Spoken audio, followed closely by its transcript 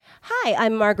Hi,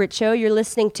 I'm Margaret Cho. You're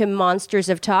listening to Monsters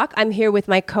of Talk. I'm here with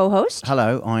my co-host.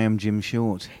 Hello, I am Jim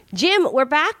Short. Jim, we're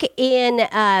back in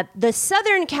the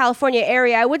Southern California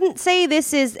area. I wouldn't say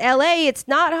this is LA. It's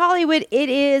not Hollywood. It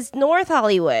is North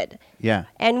Hollywood. Yeah.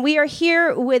 And we are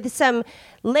here with some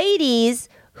ladies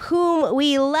whom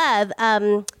we love.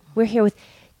 We're here with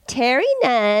Terry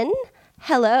Nunn.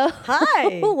 Hello.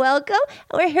 Hi. Welcome.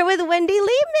 We're here with Wendy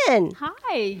Liebman.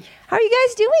 Hi. How are you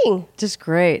guys doing? Just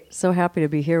great. So happy to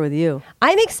be here with you.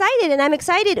 I'm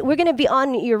excited. We're going to be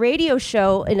on your radio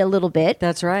show in a little bit.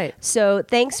 That's right. So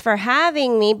thanks for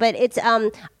having me. But it's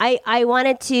I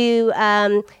wanted to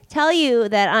tell you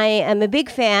that I am a big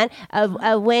fan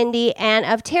of Wendy and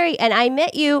of Terry. And I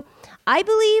met you, I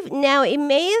believe now it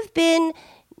may have been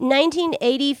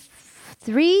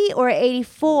 1983 or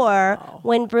 84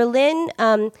 when Berlin,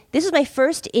 this was my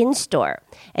first in-store.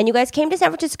 And you guys came to San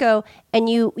Francisco and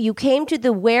you came to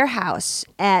the warehouse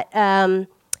at, it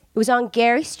was on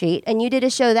Gary Street, and you did a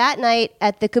show that night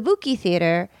at the Kabuki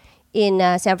Theater in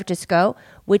San Francisco,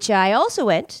 which I also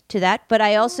went to that. But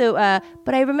I also,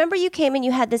 but I remember you came and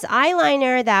you had this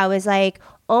eyeliner that was like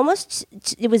almost,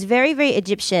 it was very, very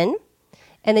Egyptian.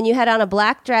 And then you had on a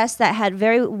black dress that had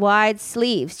very wide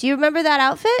sleeves. Do you remember that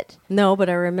outfit? No, but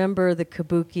I remember the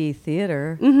Kabuki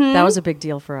Theater. Mm-hmm. That was a big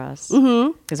deal for us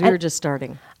because we were just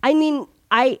starting. I mean,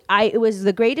 it was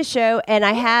the greatest show, and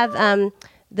I have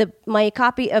my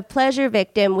copy of Pleasure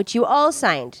Victim, which you all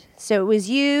signed. So it was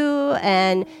you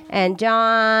and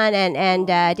John and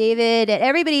David, and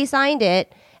everybody signed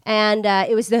it, and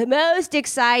it was the most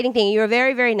exciting thing. You were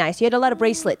very, very nice. You had a lot of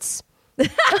bracelets.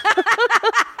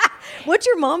 What'd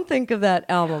your mom think of that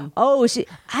album? Oh,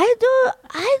 I don't know.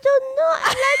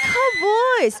 I like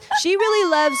her voice. She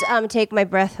really loves Take My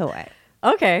Breath Away.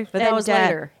 Okay, but that was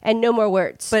later. And No More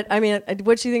Words. But I mean,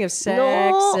 what'd you think of Sex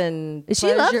and she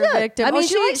loves Pleasure it. Victim? I mean,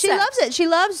 she likes loves it. She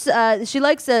loves. She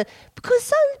likes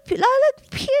because I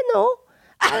like piano.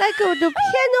 I like the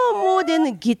piano more than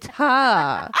the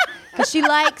guitar because she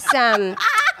likes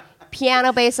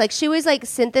piano bass. Like she was like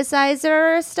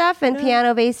synthesizer stuff and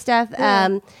piano bass stuff.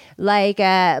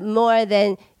 More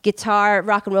than guitar,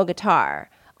 rock and roll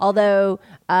guitar. Although,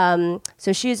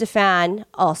 so she was a fan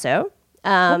also.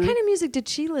 What kind of music did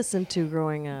she listen to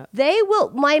growing up?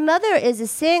 My mother is a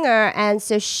singer, and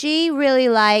so she really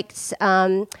liked, I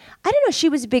don't know, she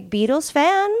was a big Beatles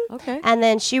fan. Okay. And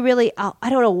then she really, I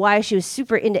don't know why, she was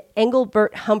super into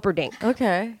Engelbert Humperdinck.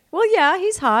 Okay. Well, yeah,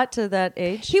 he's hot to that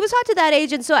age. He was hot to that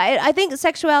age, and so I think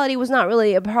sexuality was not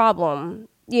really a problem,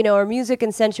 or music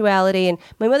and sensuality. And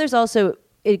my mother's also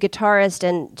a guitarist,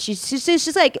 and she's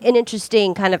just like an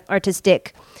interesting kind of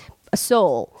artistic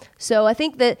soul. So I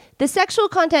think that the sexual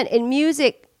content in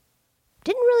music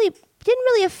didn't really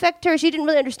affect her. She didn't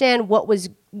really understand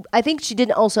I think she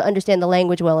didn't also understand the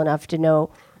language well enough to know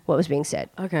what was being said.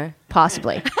 Okay.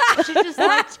 Possibly.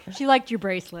 She liked your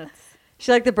bracelets.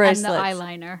 She liked the bracelets. And the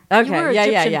eyeliner. Okay. You were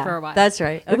Egyptian for a while. That's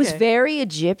right. Okay. It was very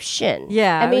Egyptian.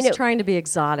 Yeah. I mean, trying to be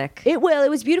exotic. It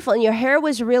was beautiful. And your hair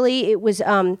was really, it was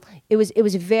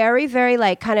very, very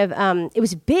like kind of, it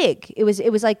was big. It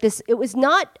was like this, it was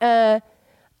not, I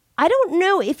don't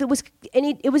know if it was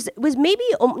it was maybe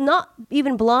not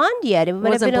even blonde yet. It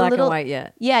might have been black a little, and white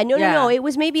yet. Yeah, no. It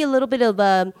was maybe a little bit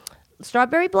of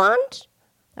strawberry blonde.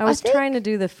 I was trying to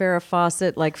do the Farrah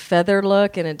Fawcett like feather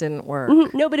look, and it didn't work.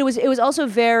 Mm-hmm. No, but it was also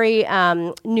very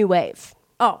new wave.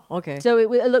 Oh, okay. So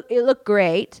it looked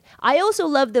great. I also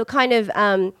love the kind of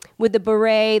with the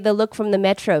beret, the look from the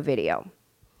Metro video.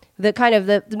 The kind of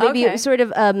maybe sort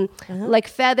of like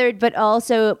feathered, but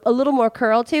also a little more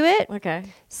curl to it. Okay.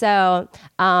 So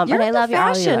you're and I love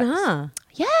fashion, your huh?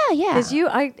 Yeah. Because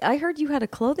I heard you had a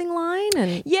clothing line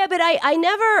and yeah, but I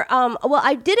never.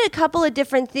 I did a couple of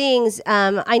different things.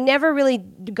 I never really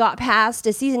got past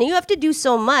a season. You have to do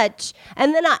so much,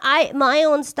 and then my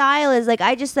own style is like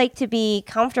I just like to be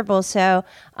comfortable. So,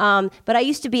 but I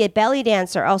used to be a belly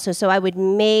dancer also, so I would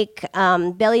make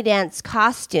belly dance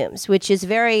costumes, which is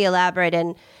very elaborate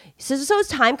and so it's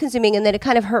time consuming, and then it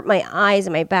kind of hurt my eyes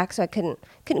and my back, so I couldn't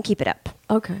keep it up.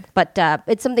 Okay, but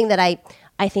it's something that I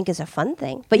think is a fun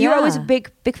thing. But you're always a big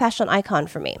fashion icon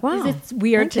for me. Wow. Is it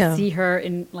weird to see her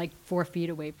in like 4 feet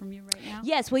away from you right now?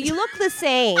 Yes. Well, you look the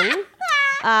same.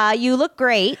 You look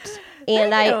great.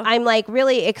 And I'm like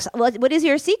really, what is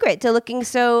your secret to looking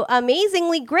so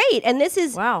amazingly great? And this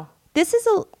is, wow. This is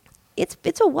it's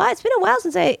been a while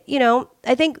since I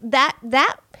think that,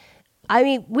 I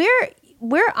mean,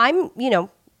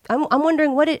 I'm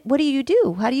wondering what do you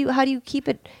do? How do you keep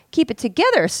it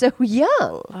together so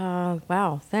young?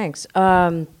 Wow, thanks.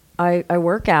 I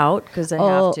work out because I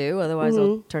Oh. have to. Otherwise,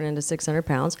 I'll turn into 600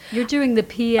 pounds. You're doing the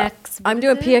PX. I'm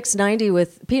doing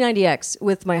P90X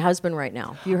with my husband right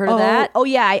now. You heard of that? Oh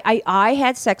yeah, I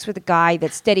had sex with a guy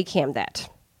that steady cammed that.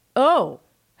 Oh,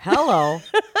 hello.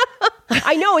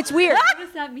 I know it's weird. What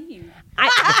does that mean?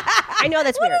 I know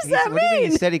that's weird. What do you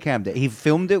mean he Steadicammed it? He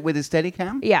filmed it with his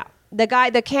Steadicam? Yeah,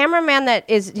 the cameraman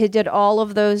he did all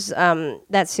of those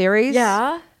that series.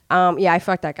 Yeah. Yeah, I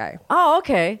fucked that guy. Oh,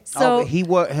 okay. So He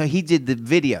did the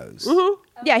videos.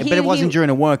 Yeah, But it wasn't during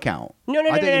a workout. No. I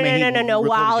thought you meant he While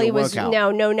recorded he your was workout.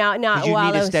 not You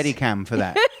while need I a was Steadicam for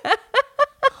that.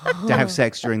 To have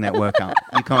sex during that workout.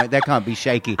 That can't be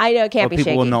shaky. I know it can't or be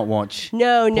people will shaky. not watch.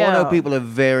 No. Porno people are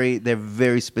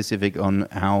very specific on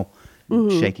how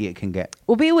shaky it can get.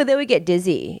 Well, people they would get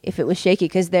dizzy if it was shaky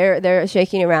because they're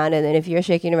shaking around, and then if you're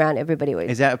shaking around, everybody would.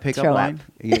 Is that a pickup throw line?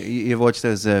 up. You've watched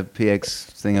those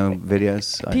PX thingo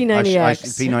videos?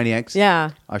 P90X. P90X?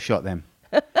 Yeah. I shot them.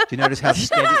 Do you notice how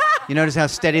steady? You notice how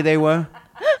steady they were?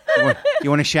 You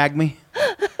want to shag me?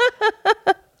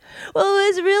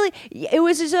 Well, it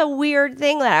was just a weird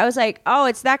thing that I was like, oh,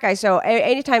 it's that guy. So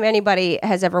anytime anybody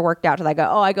has ever worked out, I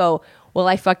go, well,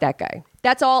 I fucked that guy.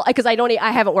 That's all because I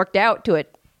haven't worked out to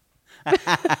it.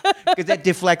 Because that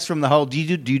deflects from the whole. Do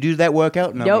you do that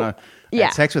workout? No. Nope. No. I Yeah.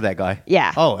 had sex with that guy.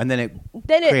 Yeah. Oh, and then it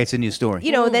creates a new story.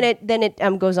 Then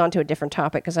it goes on to a different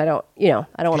topic because I don't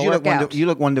want to work out. You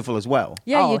look wonderful as well.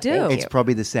 yeah, Oh, you do. thank It's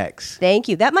probably the sex. Thank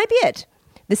you. That might be it.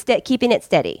 Keeping it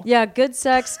steady. Yeah, good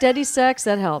sex, steady sex,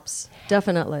 that helps.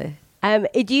 Definitely.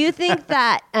 Do you think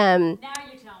that Now you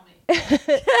tell me.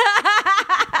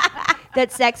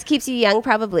 that sex keeps you young?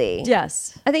 Probably.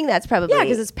 Yes. I think that's probably. Yeah,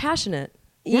 because it's passionate.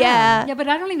 Yeah. Yeah, but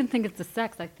I don't even think it's the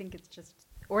sex. I think it's just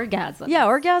orgasm. Yeah,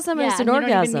 orgasm is an and orgasm.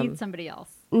 You don't even need somebody else.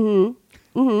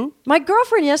 My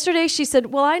girlfriend yesterday, she said,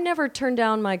 well, I never turn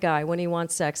down my guy when he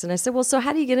wants sex. And I said, well, so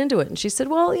how do you get into it? And she said,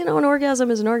 well, an orgasm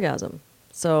is an orgasm.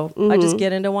 So I just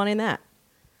get into wanting that.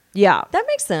 Yeah. That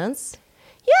makes sense.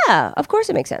 Yeah. Of course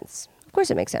it makes sense.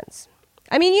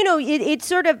 I mean, it's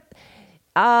sort of.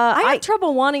 I have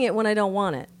trouble wanting it when I don't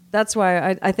want it. That's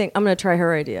why I think I'm going to try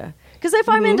her idea. Because if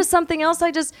I'm into something else,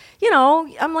 I just,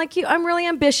 I'm like you. I'm really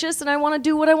ambitious and I want to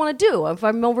do what I want to do. If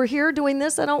I'm over here doing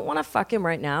this, I don't want to fuck him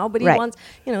right now. But he Right. wants,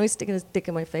 he's sticking his dick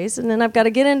in my face. And then I've got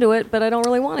to get into it, but I don't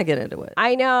really want to get into it.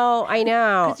 I know.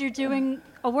 Because you're doing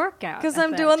a workout. Because I I'm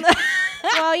think. doing that.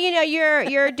 Well,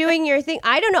 you're doing your thing.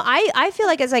 I don't know. I feel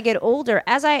like as I get older,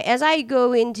 as I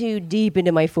go deep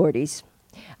into my 40s,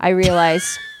 I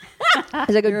realize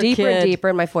as I go You're a deeper and kid. deeper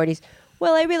in my 40s,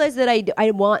 well, I realize that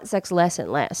I want sex less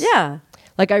and less. Yeah.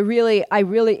 Like I really,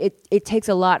 it takes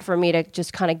a lot for me to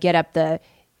just kind of get up the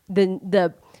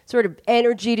sort of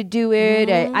energy to do it.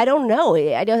 I don't know.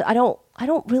 I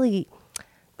don't really.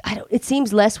 It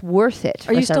seems less worth it.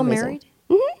 Are you still married?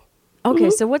 Mm-hmm. Okay,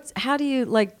 so how do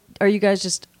you are you guys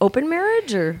just open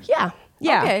marriage or? Yeah.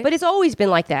 Yeah. Okay. But it's always been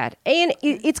like that. And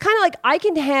it's kind of like I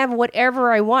can have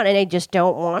whatever I want and I just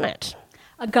don't want it.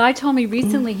 A guy told me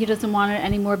recently he doesn't want it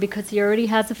anymore because he already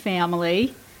has a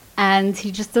family and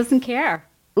he just doesn't care.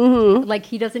 Mm-hmm. Like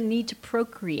he doesn't need to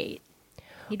procreate.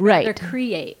 He'd rather Right.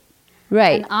 create.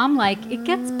 Right. And I'm like, it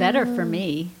gets better for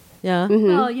me. Yeah.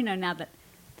 Well, now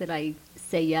that I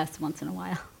say yes once in a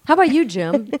while. How about you,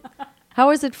 Jim? How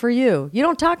is it for you? You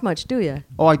don't talk much, do you?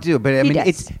 Oh, I do, but I mean,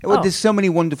 does. there's so many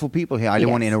wonderful people here. I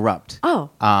don't want to does. interrupt. Oh.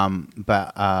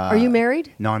 But Are you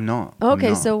married? No, I'm not. I'm Okay,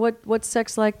 not. so what's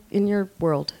sex like in your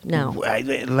world now?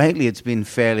 Lately, it's been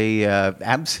fairly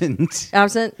absent.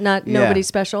 Absent? Not Yeah. nobody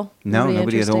special? No, nobody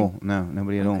at interesting? all. No,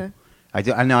 nobody at Okay.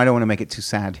 all. I know I don't want to make it too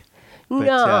sad.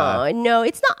 But, no,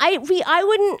 it's not. I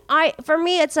wouldn't. For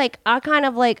me, it's like I kind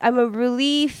of like I'm a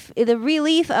relief. The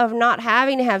relief of not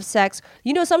having to have sex.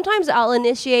 Sometimes I'll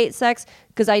initiate sex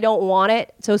because I don't want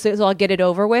it, so I'll get it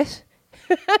over with.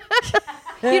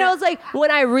 It's like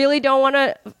when I really don't want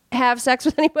to have sex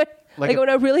with anybody. Like Like when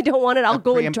I really don't want it, I'll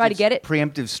go and try to get it.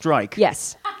 Preemptive strike.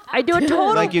 Yes, I do a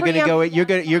total. Like you're gonna go.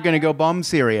 You're gonna go bomb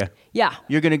Syria. Yeah.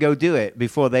 You're gonna go do it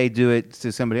before they do it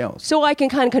to somebody else. So I can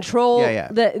kind of control Yeah.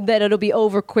 that it'll be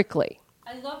over quickly.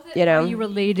 I love that You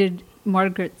related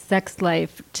Margaret's sex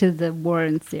life to the war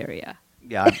in Syria.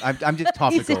 Yeah, I'm just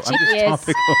topical. I'm just genius.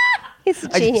 topical. He's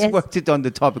a I genius. just worked it on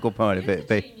the topical part of it.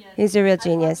 But He's a real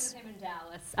genius.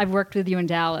 I've worked with you in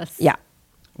Dallas. Yeah.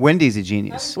 Wendy's a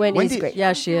genius. Wendy's great.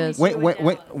 Yeah, she is.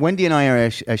 Wendy and I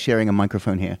are sharing a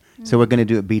microphone here, so we're going to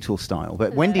do it Beatles style.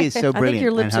 But Wendy is so I brilliant think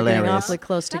your lips and are getting hilarious. awfully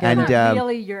close That's together. And, not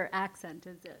really your accent,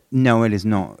 is it? No, it is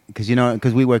not,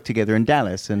 because we work together in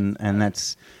Dallas, and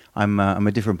that's I'm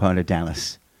a different part of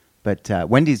Dallas. But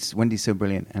Wendy's so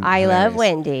brilliant. And I love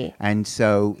hilarious. Wendy. And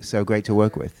so great to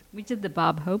work with. We did the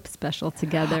Bob Hope special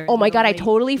together. Oh in my the God, I late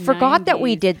totally forgot that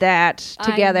we 90s. did that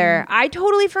together. I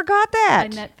totally forgot that.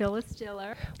 I met Phyllis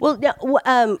Diller. Well,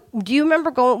 do you remember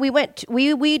going?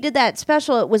 We did that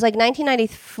special. It was like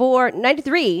 1994,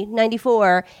 93,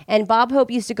 94, and Bob Hope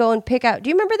used to go and pick out. Do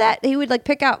you remember that? He would like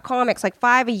pick out comics, like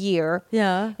 5 a year.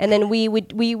 Yeah. And then we would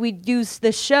do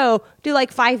the show, do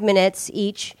like 5 minutes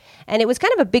each, and it was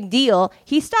kind of a big deal.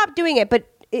 He stopped doing it, but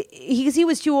he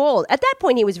was too old. At that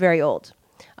point, he was very old.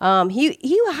 How old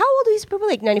was he? Probably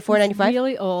like 94, 95?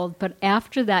 Really old, but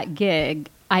after that gig,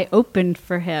 I opened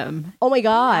for him Oh my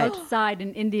God. outside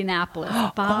in Indianapolis.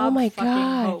 Bob Oh my fucking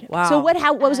God. Hope. Wow. So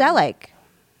what was that like?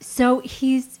 So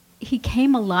he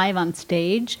came alive on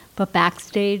stage, but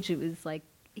backstage it was like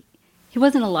he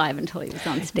wasn't alive until he was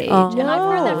on stage. And I've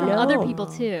heard that from other people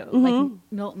too. Like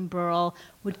Milton Berle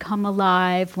would come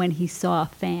alive when he saw a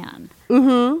fan.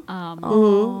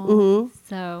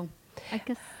 So I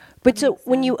guess. But that so makes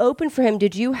when sense. you opened for him,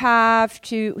 did you have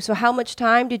to? So how much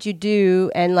time did you do?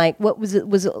 And like, what was it?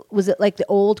 Was it like the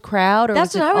old crowd, or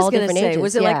That's was what it I was all going to different say. ages?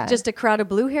 Was it Yeah. like just a crowd of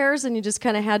blue hairs and you just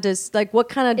kind of had to, like, what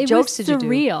kind of it jokes was did you do?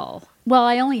 surreal. Well,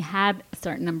 I only had a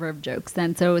certain number of jokes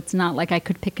then, so it's not like I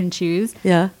could pick and choose.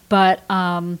 Yeah. But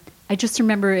I just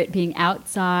remember it being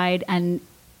outside, and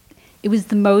it was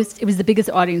the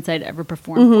biggest audience I'd ever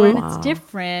performed for, and it's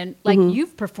different. Like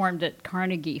you've performed at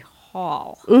Carnegie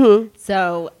Hall,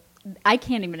 so I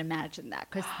can't even imagine that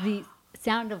because the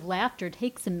sound of laughter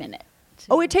takes a minute.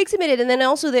 Oh, it takes a minute, and then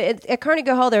also at Carnegie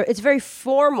Hall, it's very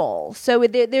formal. So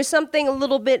there's something a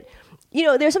little bit,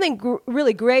 there's something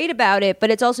really great about it, but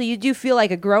it's also you do feel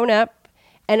like a grown up,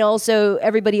 and also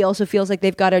everybody also feels like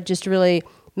they've got to just really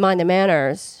mind the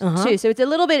manners too. So it's a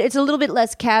little bit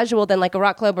less casual than like a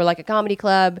rock club or like a comedy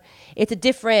club. It's a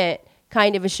different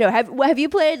kind of a show. Have you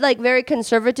played like very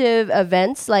conservative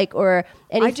events, like or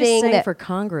anything? I just sang that, for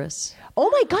Congress. Oh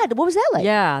my God, what was that like?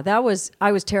 Yeah, I was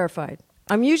terrified.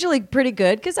 I'm usually pretty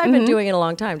good because I've been doing it a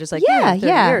long time, just like Yeah, 30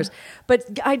 yeah. years.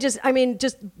 But just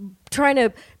trying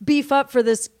to beef up for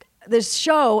this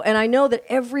show, and I know that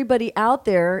everybody out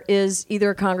there is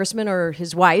either a congressman or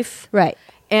his wife. Right.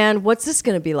 And what's this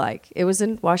going to be like? It was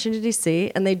in Washington,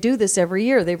 D.C., and they do this every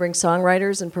year. They bring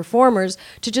songwriters and performers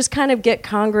to just kind of get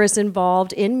Congress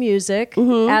involved in music.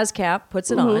 ASCAP puts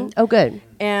it on. Oh, good.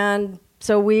 And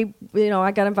so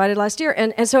I got invited last year.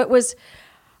 And so it was,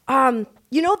 they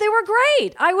were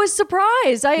great. I was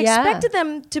surprised. I Yeah. expected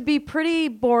them to be pretty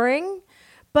boring,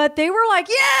 but they were like,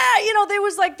 they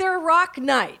was like their rock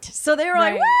night. So they were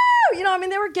like, Right. woo!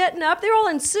 They were getting up. They were all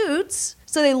in suits.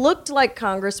 So they looked like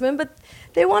congressmen, but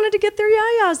they wanted to get their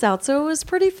yayas out. So it was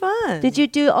pretty fun. Did you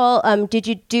do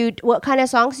what kind of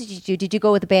songs did you do? Did you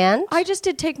go with a band? I just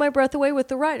did Take My Breath Away with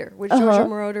the writer, with Georgia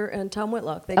Moroder and Tom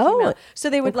Whitlock. They came out. So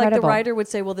they would, incredible. like, the writer would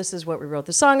say, well, this is what we wrote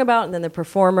the song about, and then the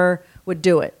performer would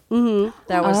do it. Mm-hmm.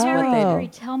 That was what they Terry,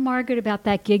 did. tell Margaret about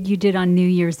that gig you did on New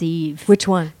Year's Eve. Which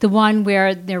one? The one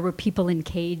where there were people in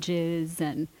cages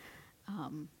and,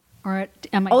 or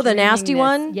am I Oh, the dreaming nasty this?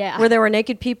 one? Yeah. Where there were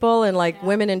naked people and, like,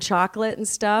 women in chocolate and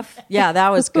stuff? Yeah, that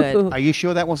was good. Are you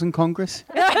sure that wasn't Congress?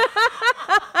 That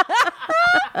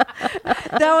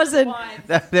was a...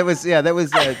 that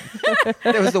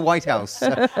was the White House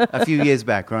a few years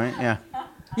back, right? Yeah.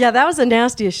 Yeah, that was the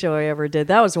nastiest show I ever did.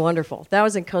 That was wonderful. That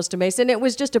was in Costa Mesa, and it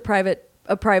was just a private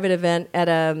event at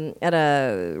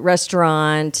a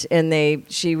restaurant, and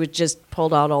she would just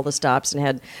pulled out all the stops and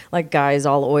had like guys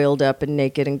all oiled up and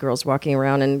naked and girls walking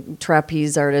around and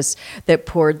trapeze artists that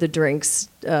poured the drinks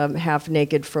half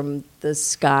naked from the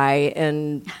sky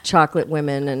and chocolate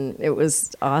women, and it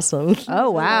was awesome. Oh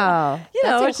wow,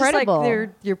 that's it's just incredible. like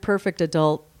your perfect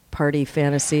adult party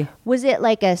fantasy. Was it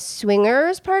like a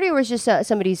swingers party, or was it just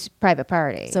somebody's private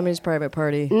party? Somebody's private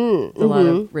party. A lot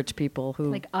of rich people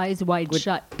who like Eyes Wide would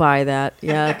Shut. buy that,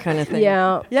 kind of thing.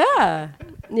 Yeah.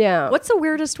 Yeah. What's the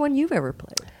weirdest one you've ever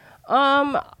played?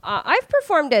 I've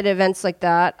performed at events like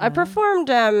that. I performed.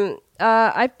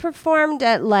 I've performed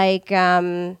at like.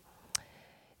 There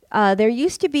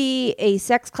used to be a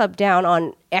sex club down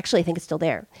on. Actually, I think it's still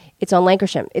there. It's on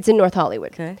Lancashire. It's in North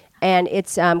Hollywood. Okay. And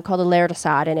it's called the Lair de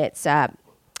Sade, and it's Lair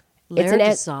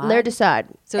de Sade? Lair de Sade.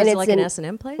 So and it's like an in-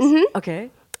 S&M place? Okay.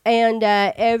 And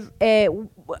I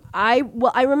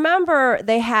remember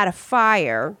they had a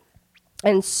fire,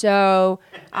 and so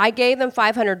I gave them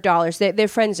 $500. They're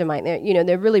friends of mine.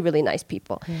 They're really really nice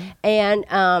people,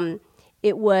 and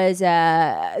it was they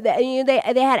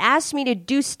had asked me to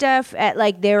do stuff at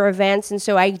like their events, and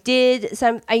so I did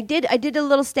I did a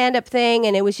little stand up thing,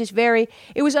 and it was just it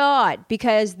was odd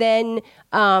because then.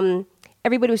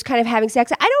 Everybody was kind of having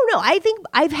sex. I don't know. I think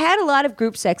I've had a lot of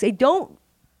group sex. I'm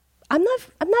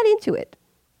not into it.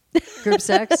 Group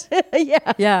sex?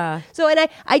 Yeah. Yeah. So, and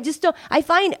I just don't, I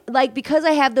find like, because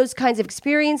I have those kinds of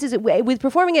experiences with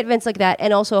performing at events like that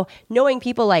and also knowing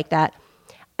people like that,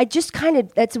 I just kind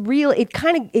of,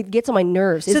 it gets on my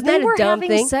nerves. So Isn't they that a were dumb having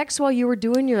thing? sex while you were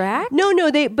doing your act? No,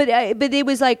 but it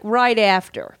was like right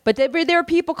after. But there are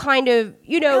people kind of,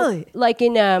 Really? like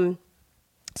in,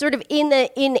 sort of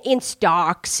in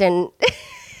stocks and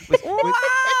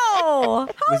Wow! How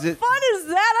Was it- fun is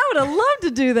that? I would have loved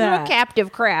to do a that.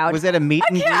 captive crowd. Was that a meet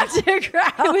and greet?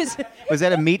 It Was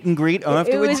that a meet and greet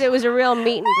afterwards? was a real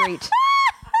meet and greet.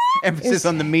 Emphasis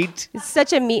on the meet. It's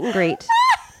such a meet and greet.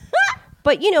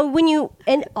 But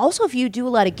and also if you do a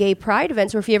lot of gay pride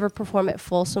events, or if you ever perform at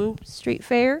Folsom Street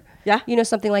Fair, Yeah.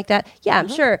 Something like that. Yeah, I'm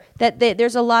sure that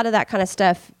there's a lot of that kind of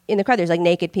stuff in the crowd. There's like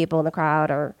naked people in the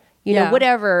crowd, or Yeah.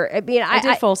 whatever. I mean, I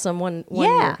did Folsom one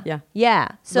yeah, year. yeah.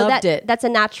 So Loved it. that's a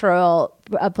natural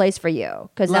place for you,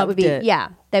 because that would be Loved it.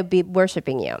 that would be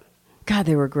worshiping you. God,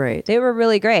 they were great. They were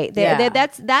really great. Yeah.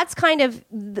 That's kind of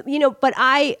But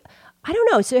I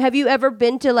don't know. So have you ever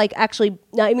been to like actually?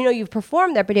 Now, you've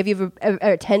performed there, but have you ever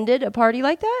attended a party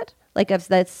like that? Like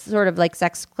that's sort of like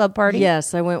sex club party?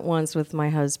 Yes, I went once with my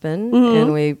husband,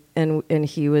 Mm-hmm. and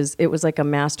he was. It was like a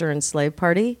master and slave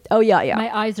party. Oh yeah.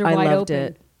 My eyes are I wide loved open.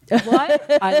 it.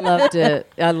 What? I loved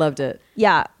it. I loved it.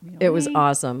 Yeah. It was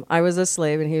awesome. I was a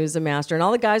slave and he was a master, and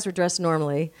all the guys were dressed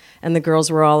normally, and the girls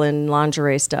were all in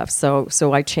lingerie stuff. So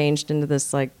I changed into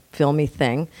this like filmy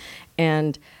thing,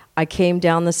 and I came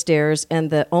down the stairs, and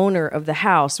the owner of the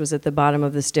house was at the bottom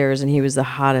of the stairs, and he was the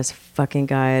hottest fucking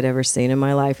guy I'd ever seen in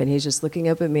my life, and he's just looking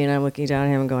up at me, and I'm looking down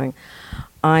at him and going,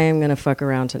 I am gonna fuck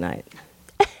around tonight.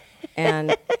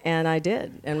 And I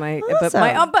did, and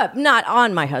but not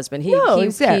on my husband. He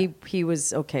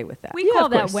was okay with that. We call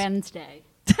of that course. Wednesday.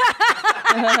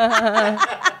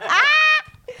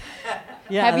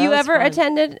 Yeah, Have you that was ever fun.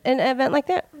 attended an event like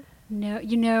that? No,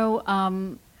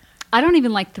 I don't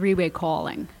even like three-way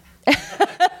calling.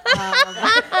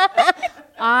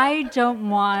 I don't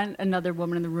want another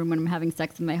woman in the room when I'm having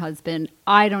sex with my husband.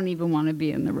 I don't even want to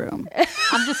be in the room.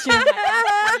 I'm just doing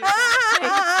that.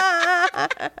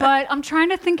 But I'm trying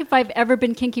to think if I've ever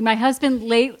been kinky. My husband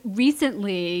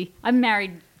recently, I'm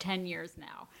married 10 years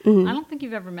now. Mm-hmm. I don't think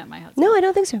you've ever met my husband. No, I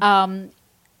don't think so.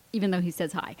 Even though he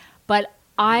says hi. But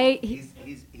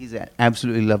He's an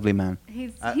absolutely lovely man.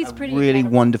 he's A pretty really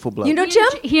incredible. wonderful bloke. You know Jim?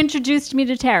 He introduced me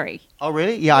to Terry. Oh,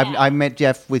 really? Yeah, Yeah. I met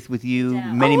Jeff with you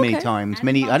Yeah. many Oh, okay. times. And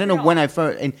I don't know Montreal. when I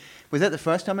first. Was that the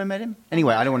first time I met him?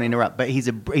 Anyway, I don't want to interrupt, but he's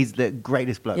the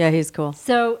greatest bloke. Yeah, he's cool.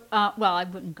 So, well, I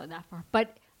wouldn't go that far,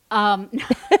 but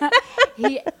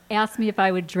he asked me if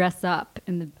I would dress up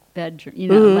in the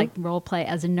bedroom, like role play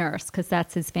as a nurse, because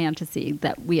that's his fantasy,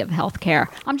 that we have health care.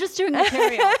 I'm just doing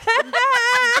material. I'm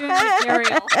doing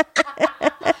material.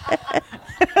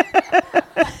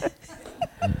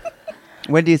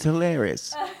 Wendy is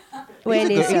hilarious.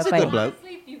 Wendy is so he's a funny. good bloke.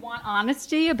 Honestly, if you want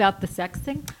honesty about the sex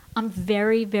thing, I'm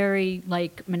very, very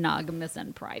like monogamous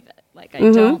and private. Like I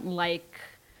don't like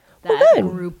that good.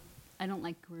 group. I don't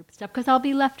like group stuff because I'll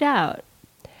be left out.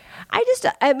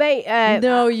 I may.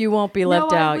 No, you won't be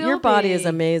left No, I out. will Your body be. is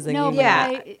amazing. No, you but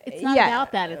know. Yeah. it's not Yeah.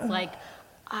 about that. It's like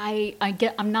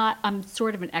I'm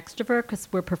sort of an extrovert because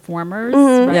we're performers,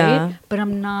 Mm-hmm. right? Yeah. But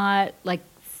I'm not like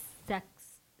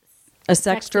A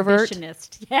sextrovert?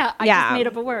 sexhibitionist. Yeah, I Yeah. just made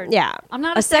up a word. Yeah. I'm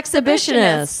not A a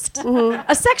sexhibitionist.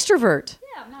 A sextrovert.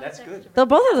 Yeah, I'm not That's a good. sextrovert. Though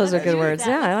both of those are Let's good do words. that.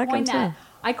 Yeah, I Let's like them coin that. too.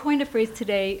 I coined a phrase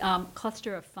today,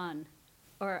 cluster of fun,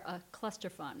 or a cluster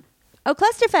fun. Oh,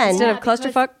 cluster fun. Instead of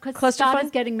clusterfuck, Because cluster Scott fun?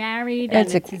 is getting married,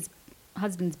 It's and a- it's his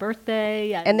husband's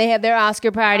birthday. And they have their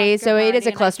Oscar party, so it is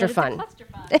a cluster fun.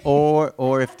 fun.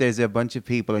 Or if there's a bunch of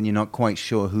people and you're not quite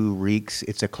sure who reeks,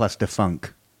 it's a cluster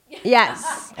funk.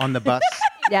 Yes. On the bus,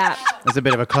 Yeah. there's a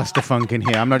bit of a cluster funk in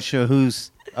here. I'm not sure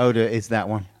whose odor is that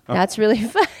one. Oh, That's really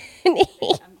funny.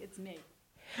 It's me.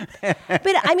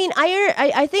 But I mean,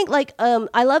 I think like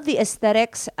I love the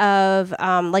aesthetics of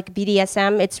like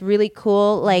BDSM. It's really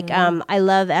cool. Like I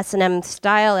love S&M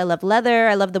style. I love leather.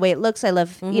 I love the way it looks. I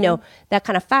love that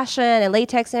kind of fashion and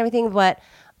latex and everything. But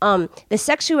the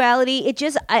sexuality, it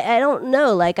just I don't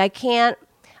know. Like I can't.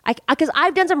 Because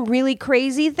I've done some really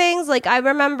crazy things. Like I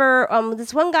remember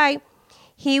this one guy.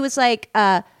 He was like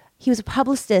he was a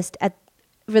publicist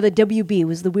for the WB. It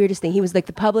was the weirdest thing. He was like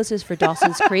the publicist for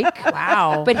Dawson's Creek.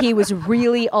 Wow. But he was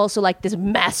really also like this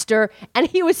master, and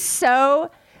he was so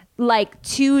like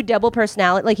two double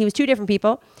personality, like he was two different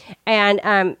people,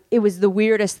 and it was the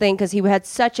weirdest thing because he had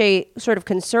such a sort of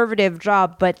conservative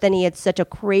job, but then he had such a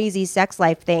crazy sex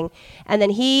life thing, and then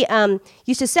he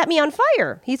used to set me on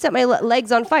fire. He'd set my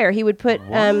legs on fire. He would put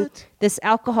this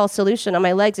alcohol solution on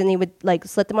my legs, and he would like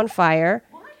set them on fire,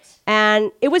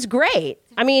 and it was great.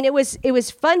 I mean, it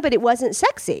was fun, but it wasn't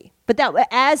sexy. But that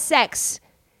as sex,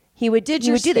 he would. Did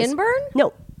your skin burn?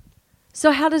 No.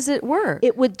 So how does it work?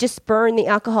 It would just burn the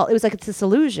alcohol. It was like this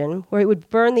illusion where it would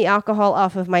burn the alcohol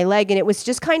off of my leg. And it was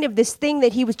just kind of this thing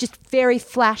that he was just very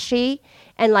flashy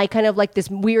and like kind of like this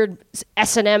weird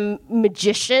S&M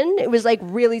magician. It was like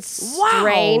really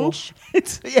strange.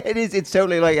 It is. It's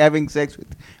totally like having sex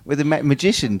with a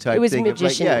magician type thing. It was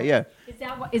magician. Yeah.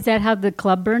 Is that how the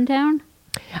club burned down?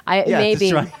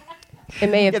 Maybe. That's right. It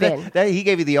may have been. He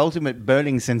gave you the ultimate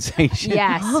burning sensation.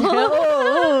 Yes.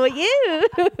 Oh,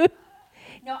 you.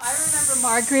 No, I remember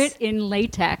Margaret in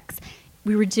latex.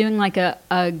 We were doing like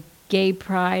a gay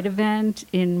pride event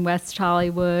in West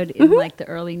Hollywood in like the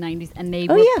early 90s, and they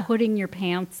were putting your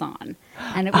pants on.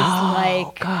 And it was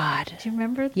like, God. Do you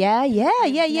remember that? Yeah.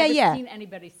 I've never seen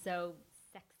anybody so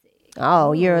sexy.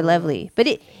 Oh, you're lovely.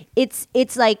 But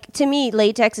it's like, to me,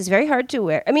 latex is very hard to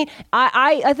wear. I mean,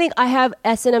 I think I have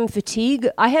S&M fatigue.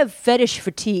 I have fetish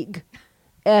fatigue.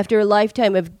 After a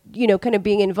lifetime of, kind of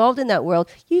being involved in that world,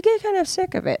 you get kind of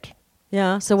sick of it.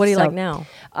 Yeah. So what do you like now?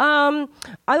 I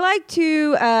like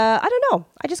to, I don't know.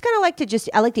 I just kind of like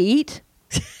to I like to eat.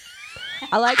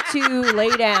 I like to lay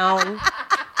down.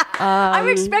 I'm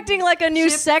expecting like a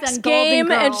new sex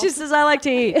game, and she says, I like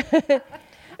to eat.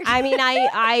 I mean,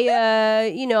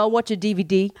 I'll watch a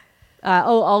DVD.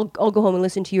 I'll go home and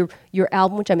listen to your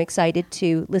album, which I'm excited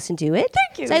to listen to it.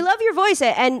 Thank you. So I love your voice,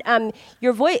 and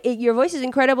your voice is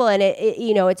incredible, and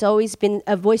it's always been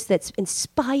a voice that's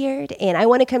inspired. And I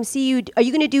want to come see you. Are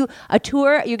you going to do a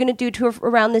tour? You're going to do a tour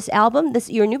around this album,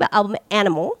 your new album,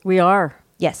 Animal? We are.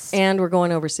 Yes. And we're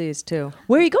going overseas too.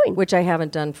 Where are you going? Which I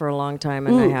haven't done for a long time,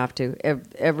 and I have to.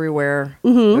 Everywhere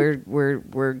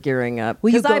we're gearing up.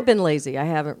 Because I've been lazy. I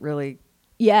haven't really.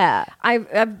 Yeah.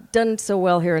 I've done so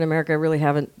well here in America. I really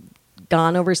haven't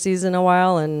gone overseas in a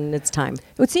while, and it's time.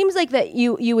 It seems like that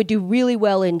you would do really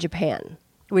well in Japan.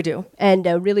 We do. And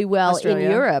really well Australia.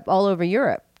 in Europe, all over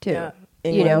Europe too. Yeah.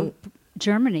 England.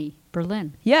 Germany,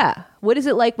 Berlin. Yeah. What is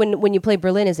it like when you play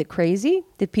Berlin? Is it crazy?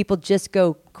 Did people just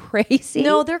go crazy?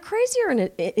 No, they're crazier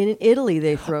in Italy.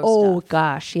 They throw stuff.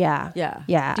 Gosh, yeah.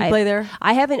 Do you play there?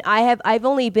 I haven't. I've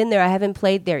only been there. I haven't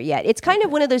played there yet. It's kind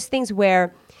of one of those things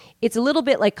where it's a little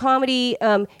bit like comedy.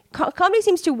 Comedy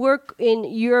seems to work in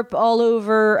Europe all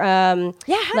over. How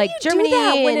like do you Germany do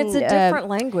that when and, it's a different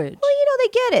language? Well, they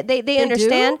get it. They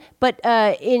understand. do? But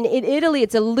in Italy,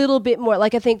 it's a little bit more.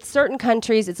 Like I think certain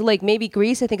countries, it's like maybe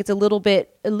Greece. I think it's a little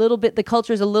bit. The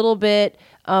culture is a little bit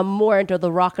more into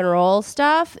the rock and roll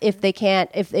stuff. If they can't,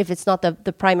 if it's not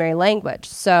the primary language,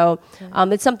 so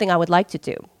it's something I would like to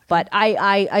do. But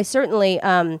I certainly.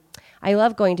 I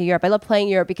love going to Europe. I love playing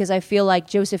Europe because I feel like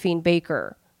Josephine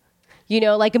Baker.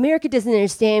 Like America doesn't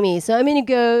understand me, so I'm going to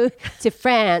go to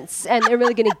France, and they're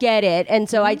really going to get it. And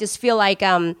so I just feel like,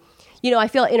 I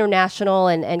feel international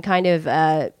and kind of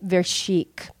very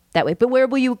chic that way. But where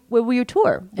will you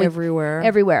tour? Everywhere.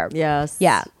 Everywhere. Yes.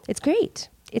 Yeah. It's great.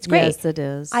 It's great. Yes, it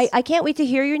is. I can't wait to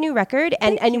hear your new record.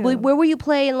 And where will you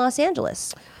play in Los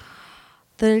Angeles?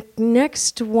 The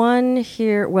next one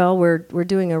here, well, we're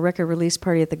doing a record release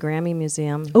party at the Grammy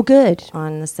Museum. Oh, good.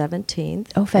 On the 17th.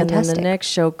 Oh, fantastic. And then the next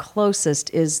show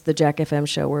closest is the Jack FM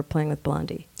show. We're playing with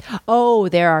Blondie. Oh,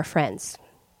 they're our friends.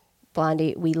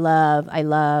 Blondie, I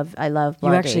love Blondie.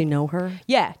 You actually know her?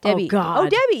 Yeah, Debbie. Oh, God. Oh,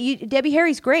 Debbie. Debbie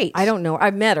Harry's great. I don't know.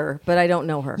 I've met her, but I don't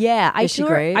know her. Yeah. Is she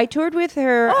great? I toured with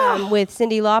her with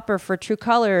Cyndi Lauper for True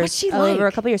Colors. What's she over a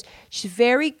like? couple of years. She's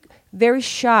very, very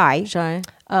shy. Shy?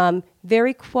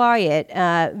 Very quiet,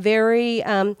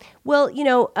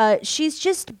 she's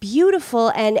just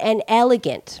beautiful and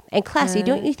elegant and classy.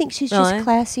 Don't you think she's just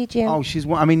classy, Jim? Oh, she's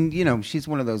one. I mean, she's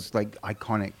one of those like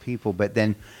iconic people. But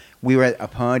then we were at a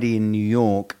party in New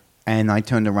York, and I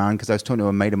turned around because I was talking to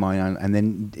a mate of mine, and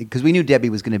then because we knew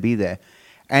Debbie was going to be there,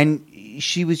 and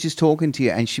she was just talking to you,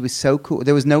 and she was so cool.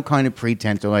 There was no kind of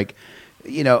pretense or like.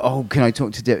 Can I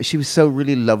talk to Debbie? She was so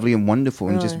really lovely and wonderful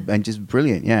and just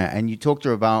brilliant. Yeah, and you talked to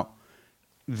her about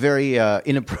very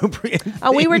inappropriate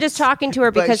things. We were just talking to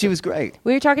her because she was great.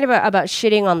 We were talking about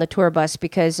shitting on the tour bus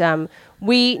because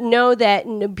we know that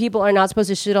people are not supposed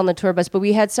to shit on the tour bus, but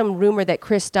we had some rumor that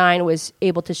Chris Stein was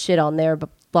able to shit on their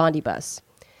Blondie bus.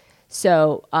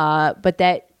 So, but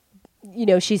that,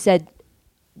 she said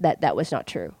that was not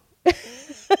true.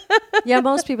 Yeah,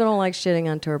 most people don't like shitting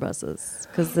on tour buses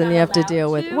because then Not you have to allowed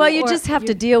deal with. to, Well, you or just have to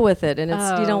you- deal with it, and you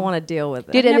Oh. don't want to deal with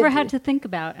it. Did I it- never had to think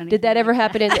about anything. Did that ever like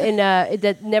happen in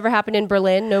that never happened in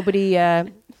Berlin? Nobody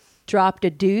dropped a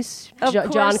deuce. Of John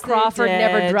course they Crawford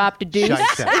never did. dropped a deuce.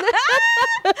 Scheisse.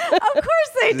 Of course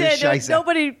they This is did. scheisse.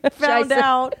 Nobody found Scheisse.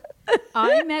 out.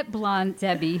 I met Blonde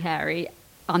Debbie Harry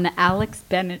on the Alex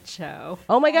Bennett show.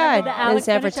 Oh my God! Remember the In Alex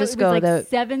San Bennett show? Francisco, It was the like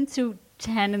 7 to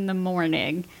 10 in the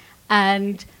morning,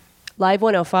 and Live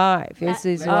 105. This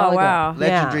is a while ago. wow.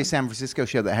 Legendary San Francisco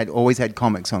show that had always had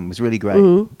comics on. It was really great.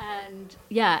 and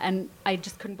and I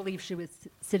just couldn't believe she was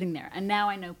sitting there. And now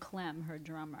I know Clem, her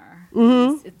drummer.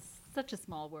 It's such a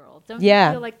small world. Don't Yeah.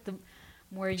 you feel like the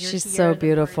more you're She's here, so the more-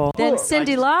 beautiful. Then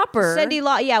Cyndi Lauper. Cindy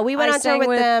Law. Yeah, we went I on tour sang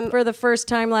with them. for the first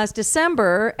time last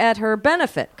December at her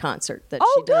benefit concert that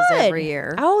Oh, she does good. every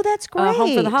year. Oh, that's great.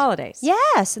 Home for the Holidays.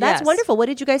 Yes, that's Yes. wonderful. What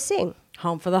did you guys sing?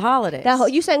 Home for the Holidays.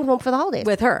 You sang Home for the Holidays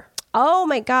with her. Oh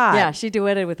my God! Yeah, she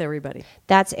duetted with everybody.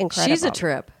 That's incredible. She's a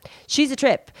trip. She's a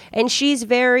trip, and she's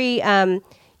very,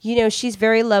 she's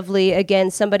very lovely.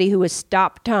 Again, somebody who has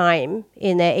stopped time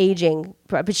in the aging,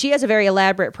 but she has a very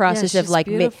elaborate process of she's like.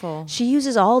 beautiful. She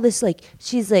uses all this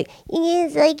she's like,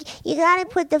 it's like you gotta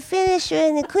put the finisher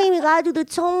in the cream. You gotta do the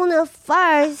toner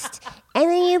first, and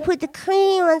then you put the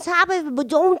cream on top of it. But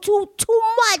don't do too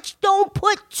much. Don't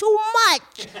put too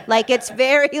much. Like it's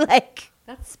very like.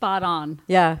 That's spot on.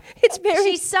 Yeah. It's very.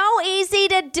 She's so easy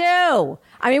to do.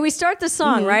 I mean, we start the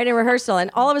song, right, in rehearsal, and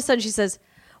all of a sudden she says,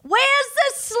 "Where's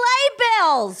the sleigh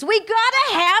bells? We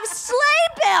gotta have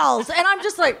sleigh bells." And I'm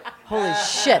just like, holy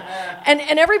shit. And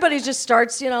everybody just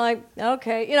starts, like,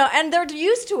 okay, and they're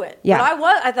used to it. Yeah.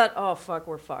 But I thought, oh fuck,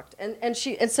 we're fucked. And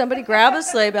somebody grabbed the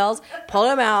sleigh bells, pulled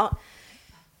them out.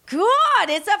 God,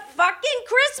 it's a fucking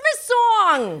Christmas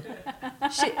song.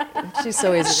 She's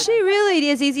so easy to do. She really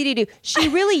is easy to do. She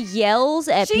really yells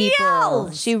at She people.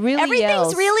 yells. She really Everything's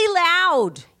yells. really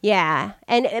loud. Yeah,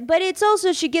 but it's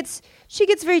also she gets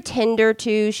very tender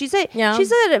too. She's at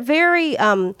a very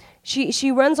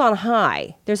she runs on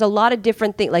high. There's a lot of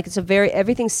different things. Like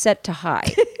everything's set to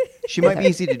high. She might be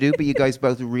easy to do, but you guys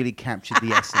both really captured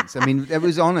the essence. I mean, it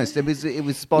was honest. It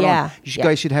was spot Yeah, on. You yeah.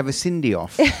 guys should have a Cindy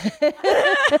off.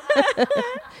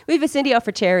 We have a Cindy off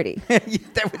for charity.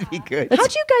 That would be good.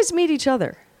 How'd you guys meet each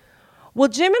other? Well,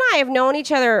 Jim and I have known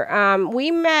each other.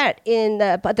 We met in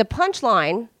the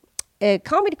Punchline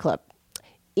Comedy Club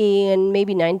in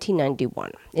maybe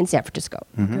 1991 in San Francisco.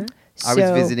 Mm-hmm. I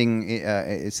was visiting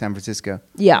San Francisco.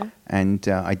 Yeah. And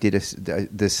I did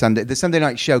the Sunday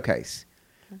night showcase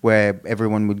where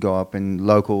everyone would go up and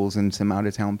locals and some out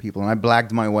of town people. And I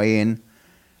blagged my way in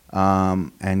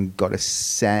and got a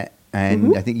set.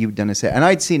 And I think you'd done a set. And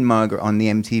I'd seen Margaret on the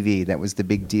MTV. That was the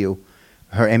big deal.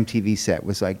 Her MTV set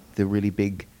was like the really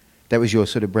big. That was your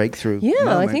sort of breakthrough. Yeah, I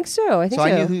moment. think so. I think so.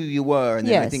 so. I knew who you were, and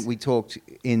then I Yes. think we talked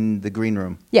in the green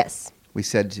room. Yes. We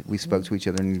spoke to each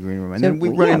other in the green room, and So, then we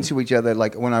run yeah. into each other.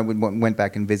 Like when I went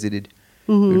back and visited,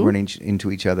 we'd run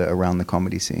into each other around the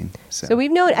comedy scene. So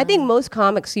we've known. I think most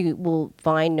comics you will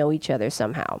find know each other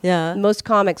somehow. Yeah. Most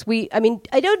comics.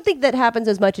 I don't think that happens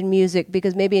as much in music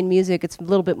because maybe in music it's a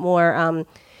little bit more.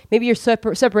 Maybe you're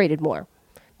separated more.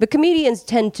 The comedians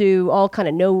tend to all kind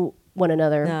of know one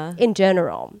another in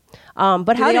general. But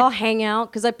Do how they did, all hang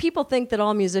out? Because people think that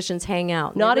all musicians hang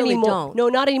out. not They really anymore. Don't. No,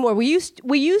 not anymore. We used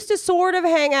to sort of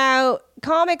hang out.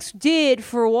 Comics did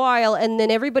for a while, and then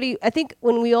everybody. I think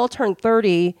when we all turned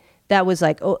 30, that was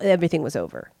like everything was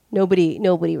over. Nobody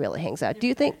really hangs out. Do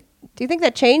you think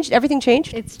that changed? Everything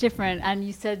changed? It's different. And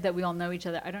you said that we all know each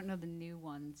other. I don't know the new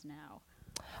ones now.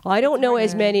 I don't know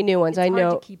as many new ones. It's I hard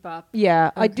know. to keep up.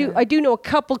 Yeah, I do know a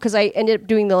couple because I ended up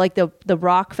doing the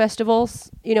rock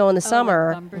festivals, in the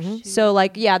summer. Bumbershoot.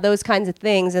 So those kinds of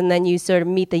things, and then you sort of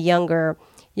meet the younger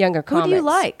Who comics. do you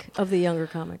like of the younger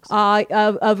comics?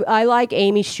 I like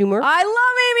Amy Schumer. I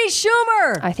love Amy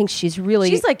Schumer. I think she's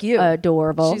really She's like you.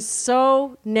 adorable. She's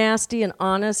so nasty and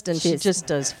honest, and she She's- just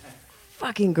does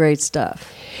fucking great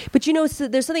stuff. But so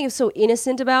there's something so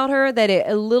innocent about her that it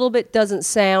a little bit doesn't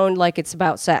sound like it's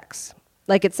about sex.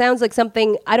 Like it sounds like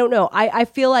something, I don't know. I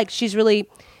feel like she's really,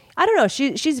 I don't know.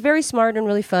 She's very smart and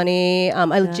really funny.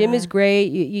 Jim is great.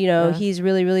 He's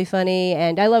really, really funny.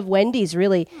 And I love Wendy's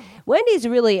really,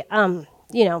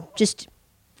 just,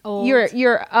 Old. you're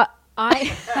You're an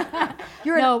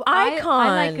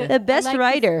icon. The best I like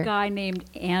writer. This guy named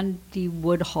Andy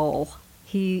Woodhull.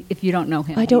 If you don't know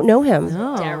him, I don't know him.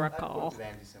 hysterical.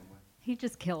 He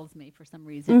just kills me for some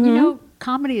reason.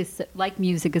 Comedy is like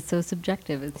music is so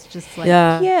subjective. It's just like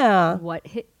Yeah. what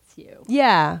hits you.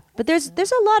 Yeah, but there's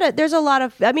a lot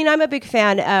of. I mean, I'm a big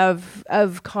fan of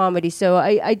comedy, so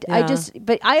I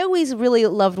but I always really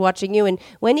loved watching you. And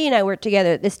Wendy and I worked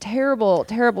together at this terrible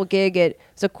gig. It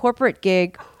was a corporate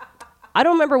gig. I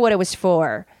don't remember what it was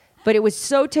for, but it was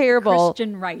so terrible.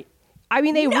 Christian Right. I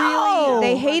mean,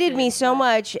 they hated me so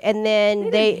much, and then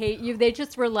They didn't hate you. They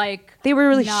just were like they were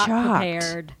really not shocked.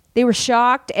 prepared. They were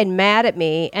shocked and mad at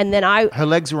me, and then Her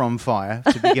legs are on fire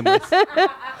to begin with.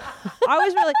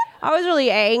 I was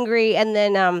really angry, and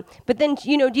then but then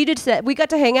you did that. We got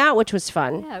to hang out, which was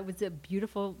fun. Yeah, it was a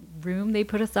beautiful room they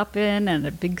put us up in, and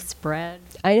a big spread.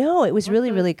 I know it was really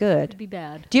Could good. be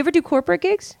bad. Do you ever do corporate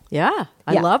gigs? Yeah,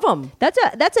 I Yeah. love them. That's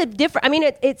a different. I mean,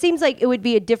 it seems like it would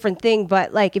be a different thing,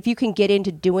 but like if you can get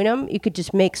into doing them, you could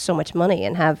just make so much money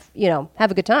and have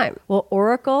a good time. Well,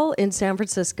 Oracle in San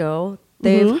Francisco,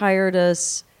 they've hired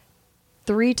us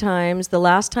 3 times. The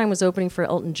last time was opening for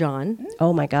Elton John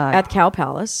Oh my god, at Cow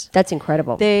Palace. that's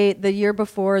incredible. The year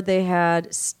before they had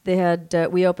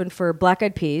we opened for Black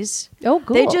Eyed Peas. Oh,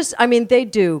 cool. They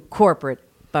do corporate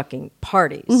fucking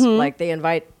parties. Like they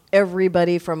invite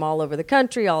everybody from all over the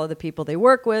country, all of the people they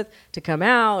work with to come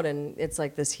out, and it's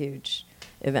like this huge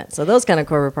event. So those kind of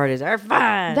corporate parties are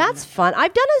fun. That's fun.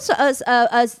 I've done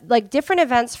as like different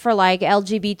events for like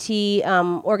LGBT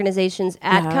organizations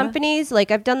at companies.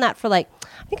 Like I've done that for like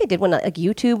I think I did one at like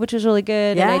YouTube, which was really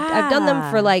good. Yeah. And I've done them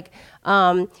for like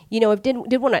I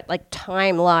did one at like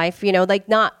Time Life. Like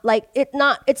not like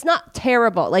it's not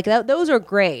terrible. Like those are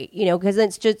great. Because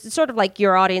it's sort of like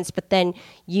your audience, but then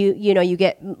you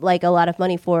get like a lot of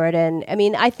money for it. And I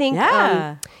mean I think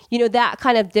that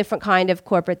kind of different kind of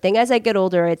corporate thing. As I get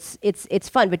older, it's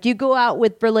fun. But do you go out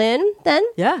with Berlin then?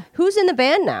 Yeah. Who's in the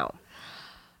band now?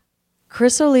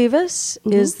 Chris Olivas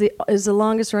is the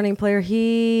longest running player.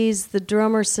 He's the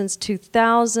drummer since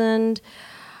 2000.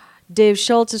 Dave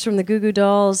Schultz is from the Goo Goo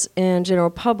Dolls and General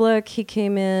Public. He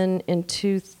came in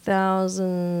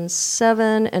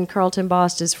 2007, and Carlton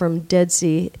Bost is from Dead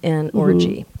Sea and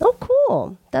Orgy. Oh,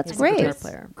 cool. That's He's a great. guitar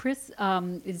player. Chris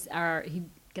is he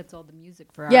gets all the music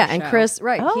for our Yeah, show. and Chris,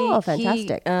 right? Oh, he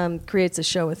fantastic. creates a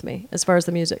show with me as far as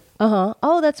the music.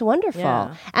 Oh, that's wonderful.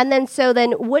 Yeah. And then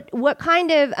what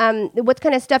kind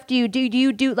of stuff do you do? Do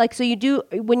you do like so you do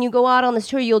when you go out on this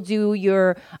tour? You'll do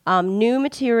your new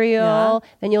material,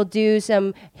 then you'll do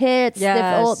some hits,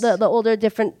 Yes. the older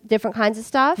different kinds of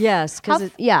stuff. Yes,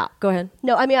 because Go ahead.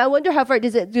 No, I mean I wonder how far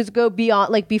does it go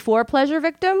beyond like before Pleasure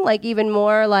Victim, like even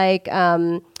more like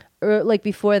or like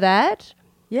before that.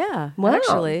 Yeah, Wow,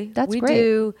 actually, that's we great.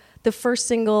 do the first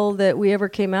single that we ever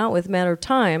came out with, "Matter of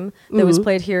Time," that was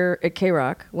played here at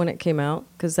K-Rock when it came out,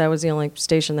 because that was the only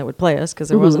station that would play us, because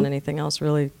there wasn't anything else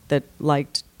really that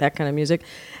liked that kind of music.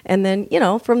 And then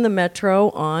from the Metro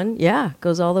on,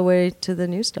 goes all the way to the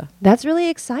new stuff. That's really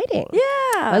exciting. Yeah,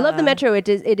 I love the Metro. It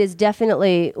is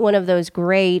definitely one of those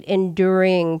great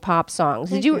enduring pop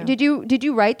songs. Thank Did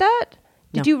you write that?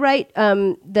 Did No. you write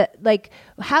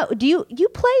how do you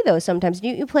play those sometimes? Do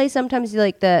you play sometimes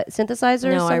like the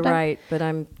synthesizers? No, I sometimes? write, but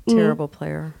I'm a terrible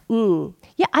player.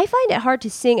 Yeah, I find it hard to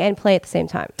sing and play at the same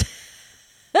time.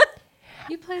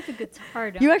 You play the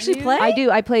guitar, don't You actually play? I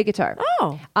do. I play guitar.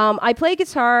 Oh, I play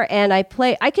guitar and I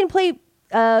can play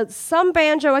some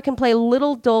banjo. I can play a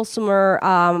little dulcimer.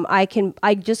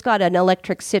 I just got an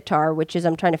electric sitar, which is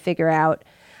I'm trying to figure out.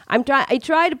 I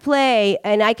try to play,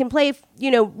 and I can play,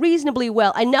 reasonably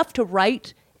well, enough to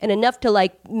write and enough to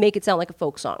like make it sound like a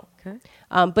folk song. okay.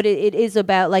 But it is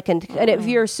about like, and if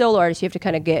you're a solo artist, you have to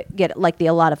kind of get like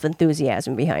a lot of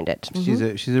enthusiasm behind it. She's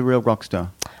a real rock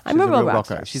star. I'm She's a real rock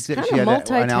star. She Kinda had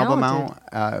an album multi-talented.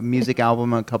 out, a music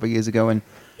album a couple of years ago, and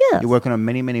Yes. you're working on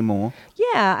many, many more.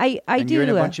 Yeah, I And do. you're in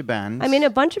a bunch of bands. I'm in a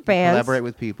bunch of bands. Collaborate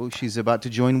with people. She's about to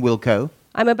join Wilco.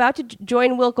 I'm about to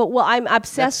join Wilco. Well, I'm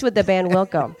obsessed with the band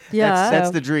Wilco. Yeah. That's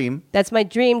So- the dream. That's my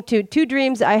dream. Two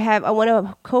dreams I have. I want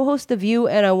to co-host The View,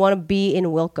 and I want to be in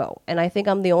Wilco. And I think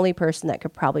I'm the only person that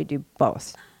could probably do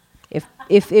both. If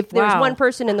there's Wow. one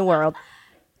person in the world,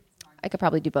 I could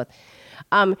probably do both.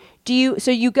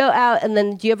 So you go out, and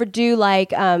then do you ever do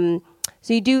like?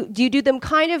 So do you do them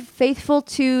kind of faithful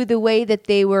to the way that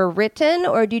they were written,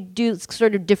 or do you do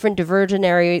sort of different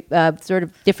diversionary, sort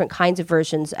of different kinds of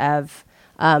versions of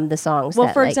the songs? Well,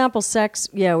 that, for like- example, Sex,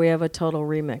 we have a total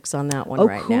remix on that one Oh,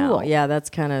 right now. cool. Yeah, that's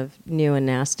kind of new and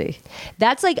nasty.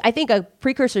 That's like I think a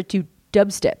precursor to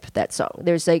dubstep. That song.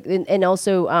 There's like and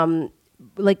also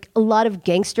like a lot of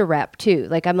gangster rap too.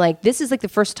 Like I'm like this is like the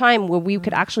first time where we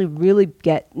could actually really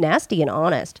get nasty and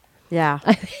honest. Yeah.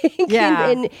 I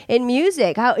think in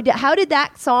music. How did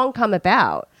that song come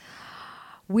about?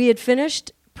 We had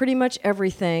finished pretty much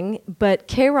everything, but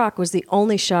K-Rock was the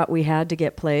only shot we had to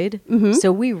get played.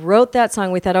 So we wrote that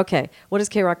song. We thought, okay, what does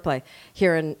K-Rock play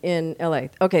here in LA?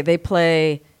 Okay, they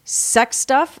play sex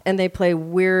stuff and they play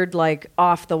weird, like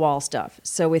off-the-wall stuff.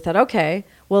 So we thought, okay,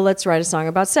 well, let's write a song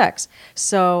about sex.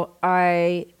 So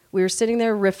we were sitting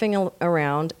there riffing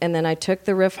around, and then I took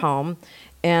the riff home,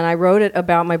 and I wrote it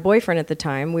about my boyfriend at the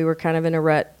time. We were kind of in a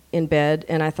rut in bed,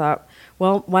 and I thought,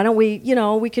 well, why don't we,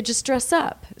 we could just dress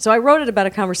up. So I wrote it about a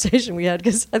conversation we had,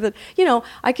 because I thought,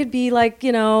 I could be like,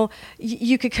 you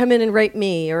could come in and rape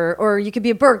me, or you could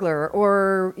be a burglar,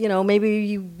 or, maybe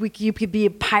you could be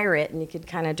a pirate, and you could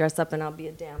kind of dress up, and I'll be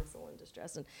a damsel in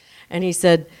distress. And he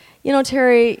said,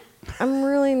 Terry, I'm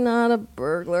really not a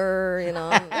burglar, I'm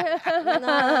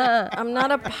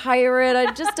not a pirate.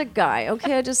 I'm just a guy,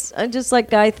 okay? I just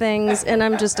like guy things, and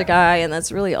I'm just a guy, and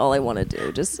that's really all I want to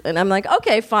do. And I'm like,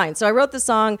 okay, fine. So I wrote the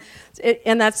song,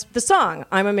 and that's the song.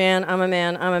 I'm a man, I'm a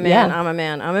man, I'm a man, I'm a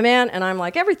man, I'm a man, and I'm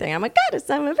like everything. I'm a goddess,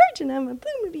 I'm a virgin, I'm a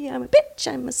booby, I'm a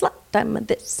bitch, I'm a slut, I'm a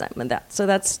this, I'm a that. So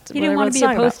that's you didn't want to be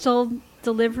a postal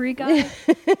delivery guy?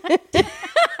 It's a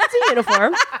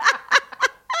uniform.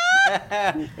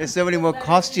 There's so many more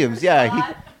costumes.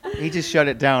 Yeah, he just shut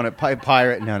it down at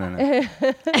pirate. No.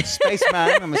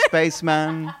 Spaceman. I'm a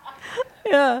spaceman.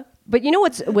 Yeah. But you know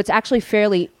what's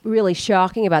actually really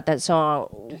shocking about that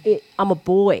song? I'm a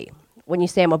boy. When you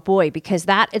say I'm a boy, because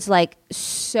that is like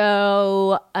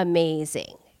so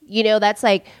amazing. That's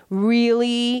like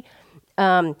really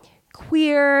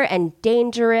queer and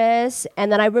dangerous.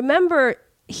 And then I remember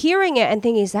hearing it and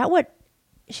thinking, is that what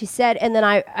she said? And then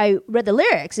I read the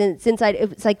lyrics, and since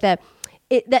it's like that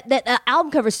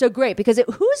album cover is so great, because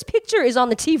whose picture is on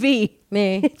the TV?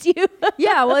 Me. It's you.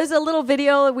 Yeah, well, it's a little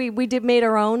video we made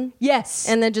our own. Yes.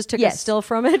 And then just took a still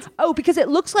from it. Oh, because it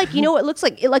looks like,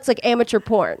 it looks like amateur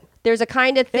porn. There's a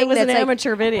kind of thing it was that's an like,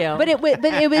 amateur video. But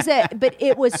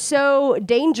it was so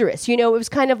dangerous. It was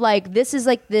kind of like, this is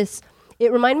like this,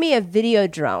 it reminded me of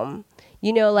Videodrome.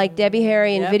 Like Debbie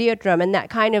Harry and Videodrome, and that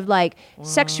kind of like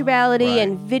sexuality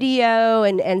and video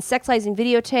and sexualizing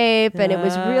videotape, and it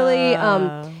was really.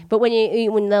 But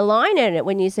when the line in it,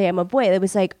 when you say "I'm a boy," it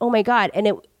was like, oh my god,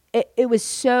 and it was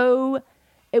so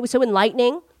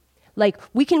enlightening. Like,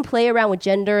 we can play around with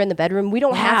gender in the bedroom. We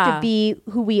don't have to be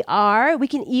who we are. We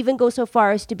can even go so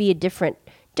far as to be a different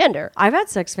gender. I've had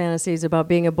sex fantasies about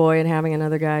being a boy and having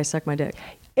another guy suck my dick.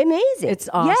 Amazing. It's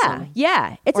awesome.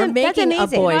 Yeah. That's amazing. A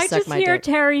boy Can I just hear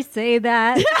Terry say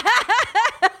that?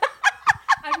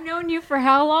 I've known you for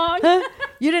how long?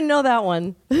 You didn't know that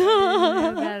one. I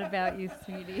didn't know that about you,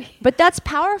 sweetie. But that's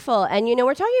powerful. And,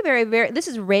 we're talking very, very, this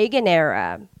is Reagan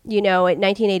era, at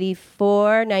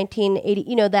 1984,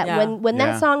 1980, when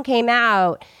that song came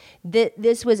out,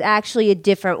 this was actually a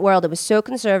different world. It was so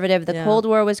conservative. The Cold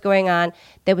War was going on.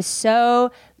 There was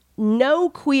no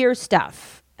queer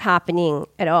stuff happening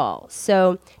at all.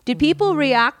 So did people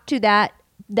react to that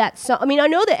song? I mean, I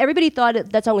know that everybody thought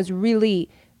that song was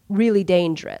really, really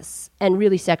dangerous and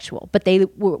really sexual, but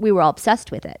we were all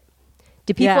obsessed with it.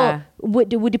 Did people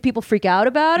did people freak out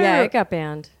about it? Yeah, it got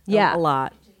banned. Yeah. A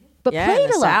lot. But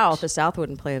played a lot. The South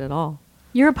wouldn't play it at all.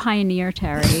 You're a pioneer,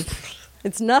 Terry.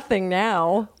 It's nothing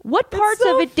now. What parts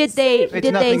of it did they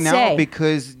It's nothing now say?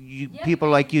 because people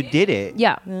like you did it.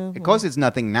 Yeah. Of course, it's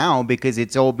nothing now because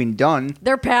it's all been done.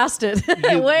 They're past it.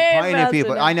 You Way pioneer past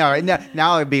people. it. I know. Right?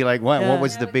 Now it'd be like, what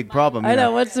was the big problem? I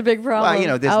know. What's the big problem?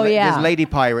 Well, there's lady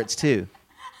pirates too.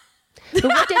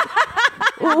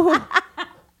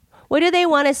 What do they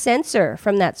want to censor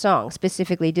from that song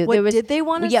specifically? Did they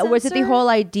want to Yeah, was it the censor? whole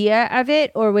idea of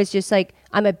it, or was just like,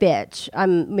 I'm a bitch?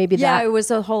 Yeah, it was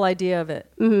the whole idea of it.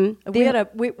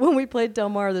 Mm-hmm. When we played Del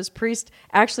Mar, this priest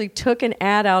actually took an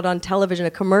ad out on television,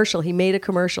 a commercial. He made a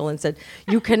commercial and said,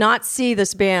 "You cannot see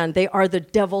this band. They are the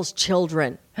devil's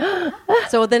children."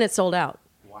 So then it sold out.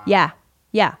 Wow.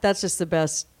 Yeah. That's just the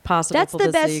best possible That's the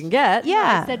publicity best you can get.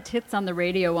 Yeah. I said tits on the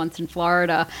radio once in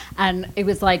Florida, and it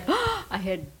was like, I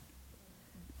had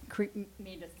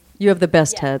made a... You have the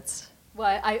best heads.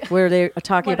 Well, Were they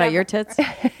talking about your tits?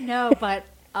 No, but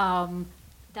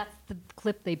that's the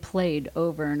clip they played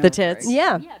over and over. The tits?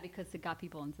 Yeah. Yeah, because it got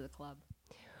people into the club.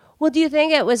 Well, do you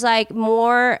think it was like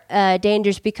more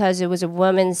dangerous because it was a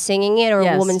woman singing it or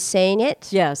Yes. a woman saying it?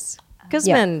 Yes. Because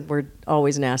men were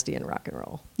always nasty in rock and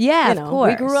roll. Yeah, of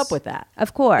course. We grew up with that.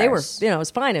 Of course. They were, it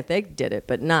was fine if they did it,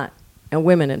 but not, and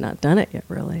women had not done it yet,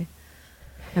 really.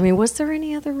 I mean, was there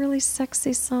any other really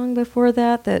sexy song before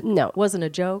that No. wasn't a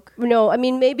joke? No, I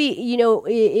mean, maybe,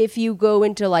 if you go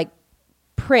into like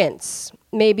Prince,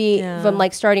 maybe from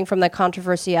like starting from the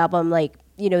Controversy album, like,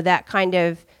 that kind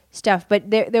of stuff. But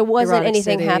there wasn't Erotic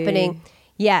anything City. happening.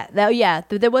 Yeah,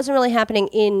 there wasn't really happening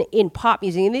in pop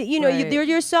music. And, you know, Right.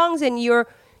 your songs and you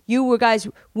were guys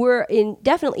were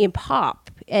definitely in pop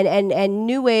and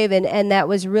new wave, and that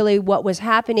was really what was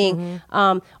happening.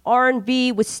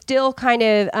 R&B was still kind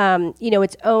of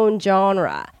its own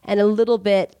genre and a little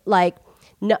bit like.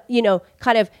 No,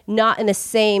 kind of not in the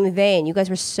same vein. You guys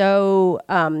were so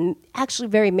actually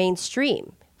very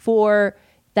mainstream for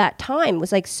that time. It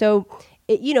was like so.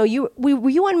 Were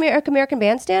you on American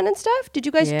Bandstand and stuff? Did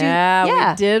you guys do?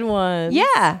 Yeah, we did one.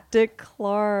 Yeah. Dick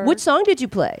Clark. Which song did you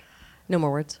play? No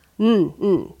More Words.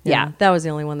 Yeah. That was the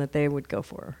only one that they would go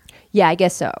for Yeah, I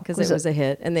guess so. because it was a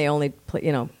hit, and they only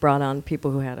brought on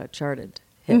people who had a charted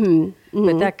hit.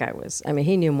 But that guy was. I mean,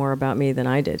 he knew more about me than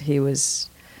I did. He was.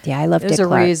 Yeah, I love Dick There's a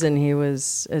Clark. reason he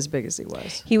was as big as he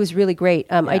was. He was really great.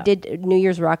 I Yeah. did New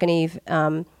Year's Rockin' Eve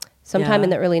sometime Yeah. in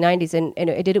the early '90s, and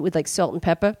I did it with like Salt and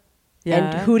Pepper Yeah.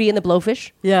 and Hootie and the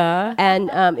Blowfish. Yeah. And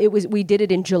we did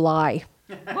it in July.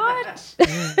 What?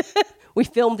 We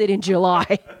filmed it in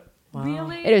July.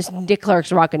 Really? It was Dick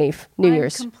Clark's Rockin' Eve, New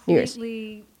Year's.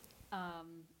 Completely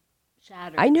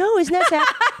shattered. I know, isn't that sad?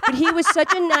 But he was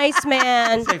such a nice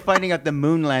man. It's like finding out the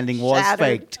moon landing was Shattered.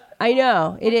 faked. I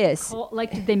know, it is.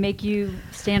 Like, did they make you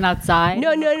stand outside?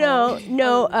 No.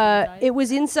 Inside? It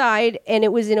was inside, and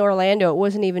it was in Orlando. It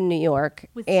wasn't even New York.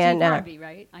 With and Steve Harvey,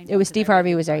 right? I know It was because Steve I read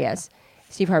Harvey was there. Yes,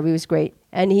 Steve Harvey was great,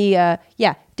 and he,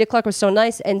 Dick Clark was so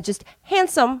nice and just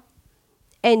handsome,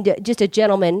 and just a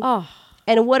gentleman. Oh.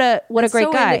 And what a great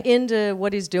so guy. into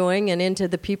what he's doing and into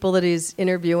the people that he's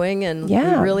interviewing, and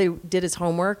Yeah. he really did his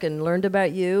homework and learned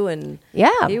about you, and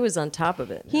Yeah. he was on top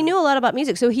of it. He knew a lot about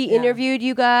music, so he interviewed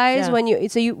you guys Yeah. when you.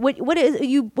 So you, what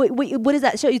is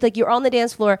that show? Like you're on the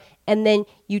dance floor, and then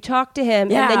you talk to him,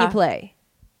 and then Yeah. you play,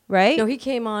 right? No, he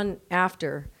came on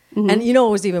after. And you know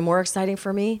what was even more exciting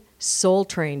for me? Soul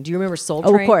Train. Do you remember Soul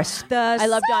Oh, Train? of course. The I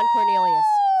love Don Cornelius.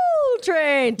 Soul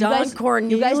Train. Don guys-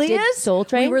 Cornelius. you guys did Soul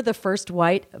Train? We were the first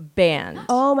white band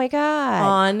Oh my god!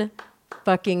 on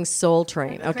fucking Soul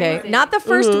Train. Okay, Crazy. not the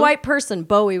 1st white person.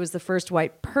 Bowie was the first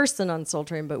white person on Soul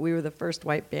Train, but we were the first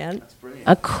white band.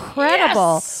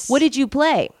 Incredible. Yes! What did you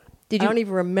play? Did I you? don't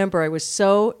even remember. I was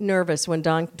so nervous when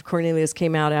Don Cornelius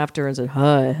came out after and said,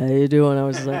 "Hi, how you doing?" I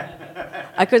was like,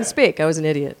 I couldn't speak. I was an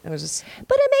idiot. I was just.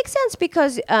 But it makes sense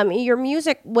because your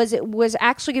music was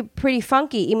actually pretty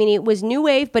funky. I mean, it was new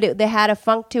wave, but they had a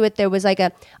funk to it. There was like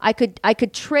I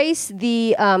could trace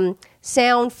the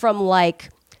sound from like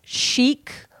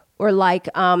Chic or like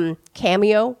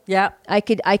Cameo. Yeah. I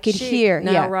could Chic, hear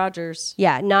Nile Rodgers.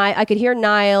 Yeah, I could hear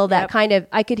Nile. That Yep. kind of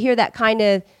I could hear that kind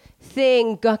of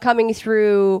thing coming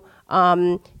through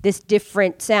this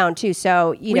different sound too.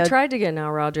 So you We know, tried to get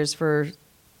Nile Rodgers for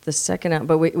the second out,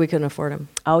 but we couldn't afford him.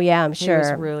 oh yeah, I'm He sure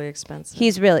was really expensive.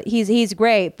 he's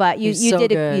great. But you He's so did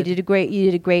good. you did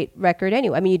a great record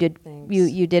anyway. I mean, Thanks.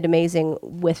 you did amazing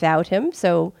without him.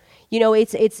 So you know,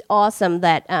 it's awesome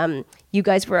that you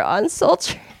guys were on Soul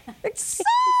Train.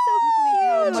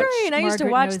 How Soul much Train. I used to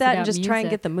Margaret watch knows that and about just try and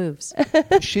music. get the moves.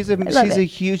 She's love a it.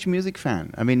 huge music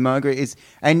fan. I mean, Margaret is,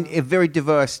 and a very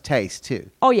diverse taste too.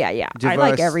 Oh yeah. I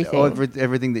like everything.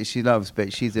 Everything that she loves. But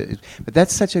but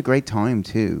that's such a great time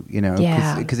too. You know,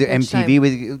 Yeah. because MTV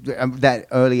was that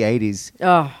early '80s.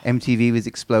 Oh. MTV was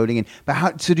exploding.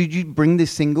 So did you bring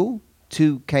this single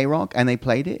to K Rock and they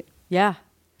played it? Yeah.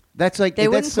 That's like They that's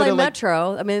wouldn't sort play of like,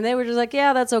 Metro. I mean, they were just like,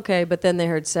 yeah, that's okay. But then they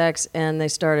heard Sex, and they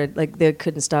started like they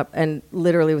couldn't stop. And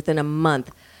literally within a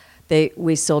month,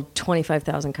 we sold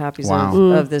 25,000 copies Wow.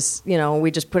 of this. You know,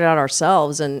 we just put it out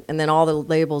ourselves, and then all the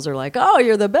labels are like, oh,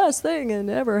 you're the best thing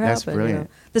that ever happened. That's you brilliant. know?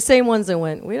 The same ones that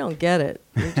went, we don't get it.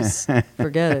 We just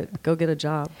forget it. Go get a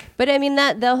job. But I mean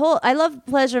that the whole I love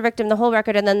Pleasure Victim, the whole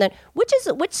record, and then which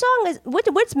song is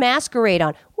what's Masquerade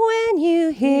on? When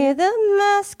you hear the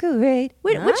masquerade.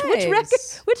 Which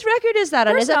record is that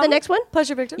on? First Is that the album, next one?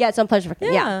 Pleasure Victim. Yeah, it's on Pleasure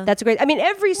Victim. Yeah, Yeah. that's great. I mean,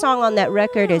 every song on that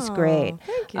record is great.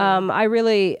 thank you. I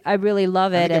really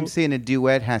love I it. think I'm And seeing a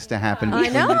duet has to happen. I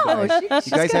between know. You guys,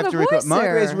 She's you guys got have a to record. voice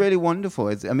Margaret is there. really wonderful.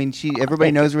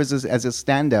 Everybody knows her as a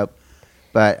stand-up,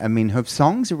 but I mean, her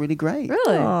songs are really great.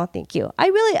 Really? oh, thank you. I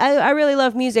really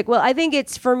love music. Well, I think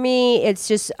it's for me. It's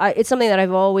just it's something that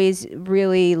I've always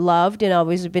really loved and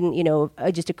always been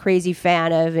just a crazy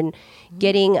fan of and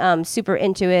getting super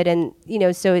into it. And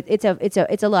so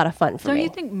it's a lot of fun for Don't me. you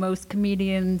think most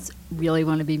comedians really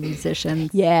want to be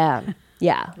musicians? Yeah.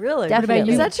 Yeah. Really? What What about Definitely.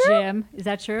 you, Is that true? Jim? Is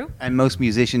that true? And most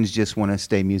musicians just want to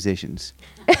stay musicians.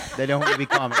 They don't want to be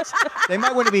comics. They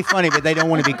might want to be funny, but they don't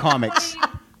want to be comics.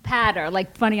 Patter,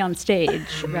 like funny on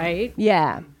stage, right?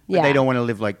 Yeah. But Yeah. they don't want to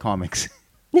live like comics.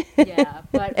 Yeah.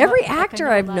 But Every like, I actor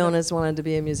know a I've lot known of- has wanted to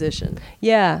be a musician.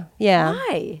 Yeah. Yeah.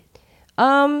 Why?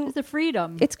 It's the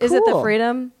freedom. It's cool. Is it the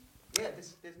freedom? Yeah,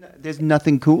 there's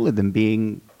nothing cooler than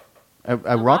being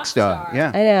a rock star.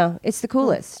 Yeah. I know. It's the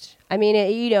coolest. I mean,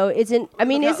 isn't. I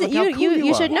mean, Look isn't how you? cool You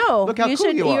you should are. know. Look how you cool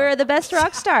should. you are. You're the best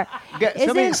rock star.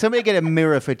 Somebody get a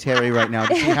mirror for Terry right now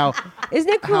to see how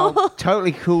Isn't it cool? how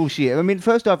totally cool she is. I mean,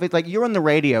 first off, it's like you're on the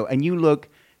radio and you look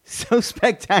so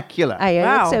spectacular. You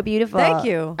look so beautiful. Thank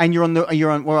you. And we're on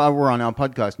our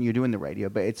podcast and you're doing the radio,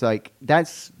 but it's like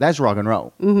that's rock and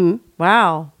roll.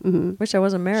 Wow. Wish I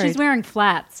wasn't married. She's wearing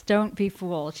flats. Don't be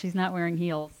fooled. She's not wearing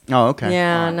heels. Oh, okay.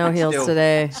 Yeah, All right. no heels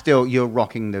today. Still, you're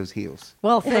rocking those heels.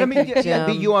 Well, But I mean, thank yeah,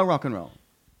 but Jim. you are rock and roll.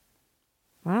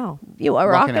 Wow. You are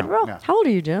rock Rocking and out, roll. yeah. How old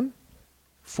are you, Jim?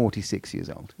 46 years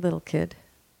old. Little kid.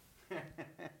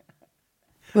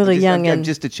 Little I'm youngin'.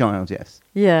 just a child, yes.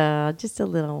 Yeah, just a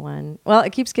little one. Well,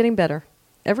 it keeps getting better.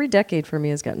 Every decade for me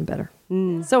has gotten better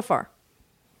so far.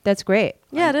 That's great.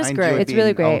 Yeah, it is I great. enjoy It's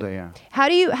really being great. older, yeah. How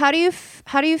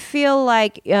do you feel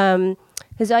like?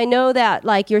 Because I know that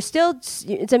like you're still.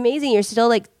 It's amazing. You're still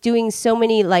like doing so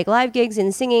many like live gigs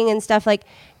and singing and stuff. Like,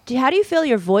 how do you feel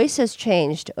your voice has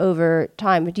changed over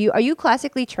time? Are you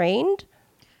classically trained?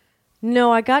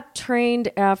 No, I got trained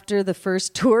after the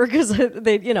first tour because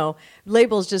they,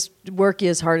 labels just work you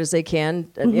as hard as they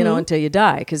can, until you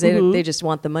die because they just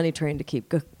want the money train to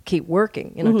keep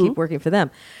working, keep working for them.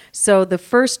 So the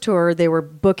first tour, they were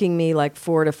booking me like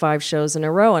 4 to 5 shows in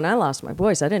a row, and I lost my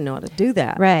voice. I didn't know how to do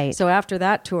that. Right. So after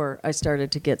that tour, I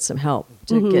started to get some help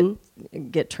to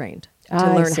get trained. To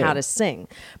I learn see. how to sing.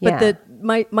 But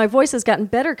Yeah. my voice has gotten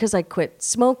better because I quit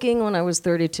smoking when I was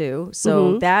 32.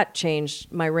 So that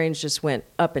changed. My range just went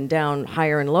up and down,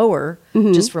 higher and lower,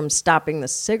 just from stopping the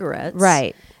cigarettes.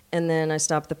 Right. And then I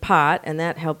stopped the pot, and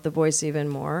that helped the voice even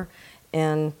more.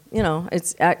 And,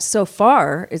 it's so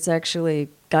far, it's actually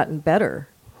gotten better.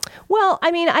 Well,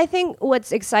 I mean, I think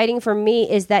what's exciting for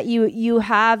me is that you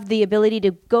have the ability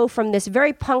to go from this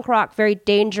very punk rock, very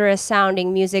dangerous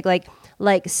sounding music like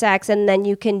Sex, and then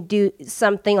you can do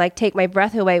something like Take My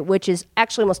Breath Away, which is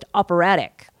actually almost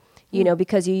operatic,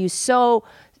 because you use so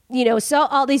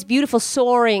all these beautiful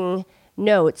soaring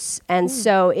notes, and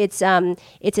so it's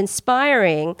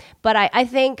inspiring. But I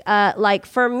think like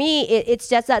for me, it's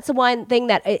just that's the one thing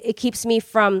that it keeps me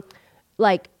from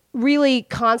like really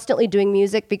constantly doing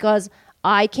music because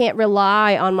I can't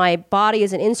rely on my body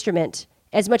as an instrument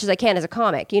as much as I can as a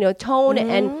comic. Tone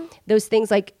and those things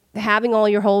like having all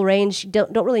your whole range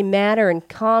don't really matter in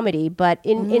comedy, but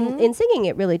in singing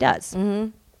it really does.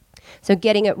 So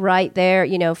getting it right there,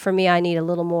 for me, I need a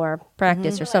little more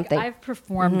practice or something. I've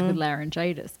performed with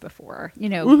laryngitis before,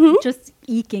 just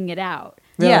eking it out.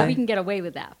 Really? Yeah, we can get away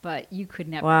with that, but you could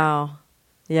never. Wow.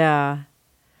 Yeah.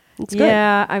 It's good.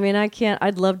 Yeah, I mean,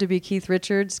 I'd love to be Keith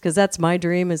Richards because that's my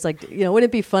dream is like, wouldn't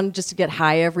it be fun just to get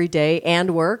high every day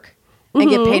and work and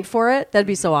get paid for it? That'd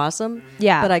be so awesome.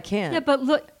 Yeah. But I can't. Yeah, but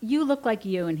look, you look like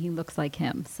you and he looks like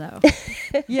him, so.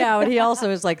 Yeah, but he also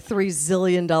is like $3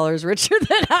 zillion richer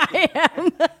than I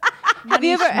am. Have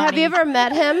you ever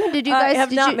met him? Did you guys? I have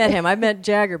did not you- met him. I've met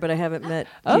Jagger, but I haven't met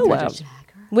Oh Keith wow! Richards.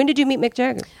 When did you meet Mick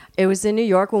Jagger? It was in New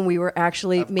York when we were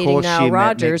actually Of meeting course she Nile met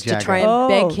Rodgers Mick to Jagger. try and Oh.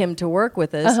 beg him to work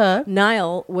with us. Uh-huh.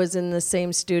 Nile was in the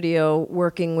same studio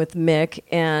working with Mick,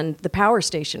 and the Power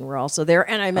Station were also there.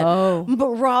 And I met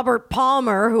Robert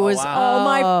Palmer, who was, oh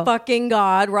my fucking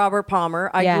God, Robert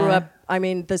Palmer. I Yeah. grew up. I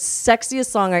mean, the sexiest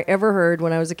song I ever heard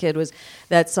when I was a kid was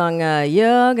that song,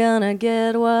 You're Gonna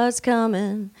Get What's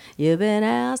Coming. You've been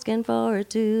asking for it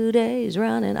 2 days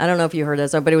running. I don't know if you heard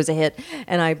that song, but it was a hit.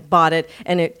 And I bought it.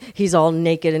 And he's all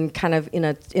naked and kind of in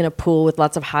a pool with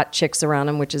lots of hot chicks around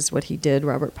him, which is what he did,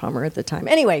 Robert Palmer, at the time.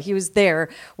 Anyway, he was there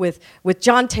with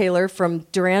John Taylor from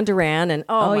Duran Duran. And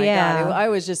oh my yeah. God, I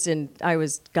was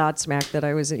godsmacked that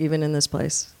I was even in this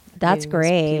place. That's meeting these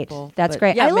great. people. That's But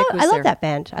great. yeah, I Mick was love there. that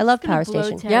band. I love Power Blow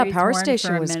Station. Terry's Yeah, Power horn Station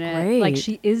for a was minute. great. Like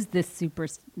she is this super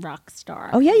rock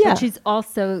star. Oh, yeah, yeah. But she's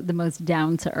also the most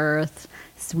down to earth,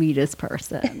 sweetest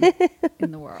person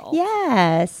in the world.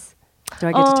 Yes, Do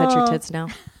I get to touch your tits now?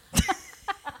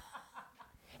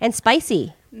 and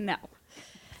spicy, No,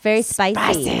 very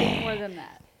spicy. more than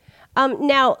that.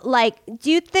 Now, like,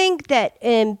 do you think that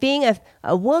being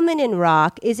a woman in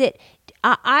rock is it?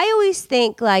 I always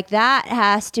think like that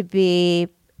has to be.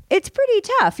 It's pretty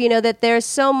tough, that there's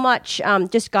so much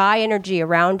just guy energy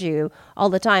around you all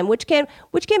the time, which can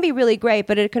be really great,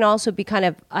 but it can also be kind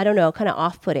of kind of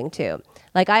off-putting too.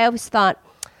 Like I always thought,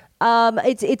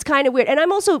 it's kind of weird, and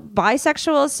I'm also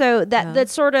bisexual, so that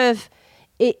sort of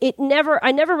I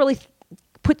never really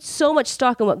put so much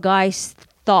stock in what guys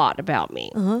thought about me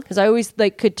because I always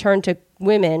could turn to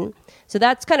women, so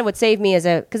that's kind of what saved me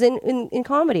because in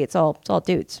comedy it's all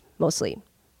dudes mostly.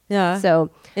 Yeah. So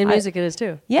in music, it is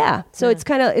too. Yeah. So it's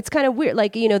kind of weird.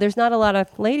 Like, there's not a lot of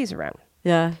ladies around.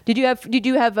 Yeah. Did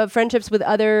you have friendships with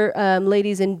other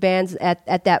ladies in bands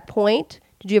at that point?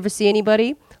 Did you ever see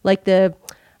anybody like I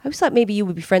always thought maybe you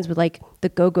would be friends with like the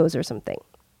Go-Go's or something.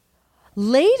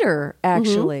 Later,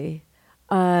 actually,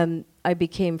 I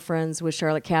became friends with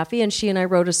Charlotte Caffey, and she and I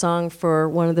wrote a song for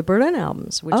one of the Berlin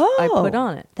albums, which I put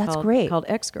on it. That's great. Called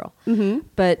X-Girl.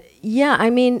 But yeah,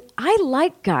 I mean, I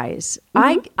like guys.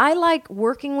 I like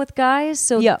working with guys,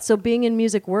 so being in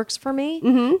music works for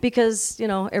me because,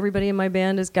 everybody in my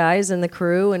band is guys and the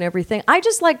crew and everything. I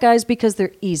just like guys because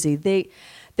they're easy. They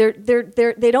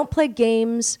don't play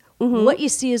games. What you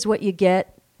see is what you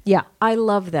get. Yeah. I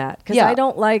love that because I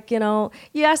don't like, you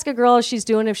ask a girl if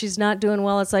she's not doing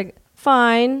well. It's like,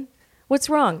 fine. What's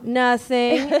wrong?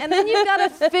 Nothing. And then you've got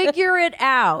to figure it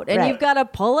out and you've got to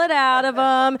pull it out of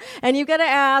them and you've got to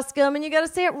ask them and you got to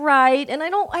say it right. And I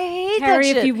hate Terry, that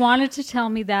shit. if you wanted to tell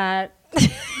me that,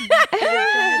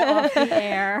 off the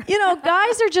air.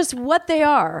 Guys are just what they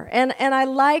are. And I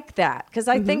like that because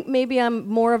I think maybe I'm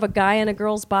more of a guy in a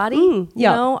girl's body. You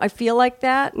know, I feel like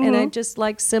that. And I just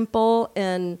like simple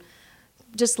and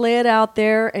just lay it out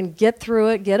there and get through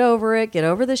it, get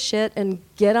over the shit and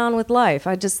get on with life.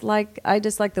 I just like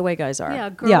the way guys are.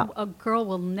 Yeah, a girl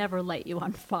will never light you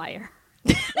on fire.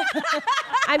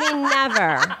 I mean,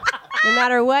 never. No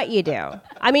matter what you do.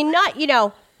 I mean,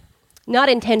 not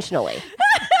intentionally.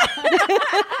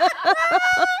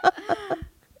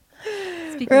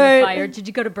 Speaking of fire, did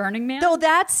you go to Burning Man? Though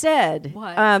that said,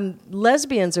 What?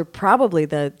 Lesbians are probably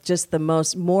the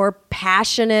more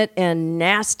passionate and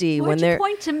nasty Why'd when you they're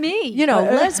point to me?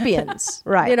 lesbians,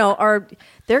 Right.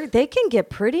 They can get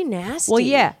pretty nasty. Well,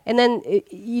 yeah. And then,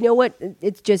 you know what?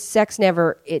 It's just sex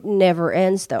never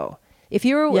ends, though. If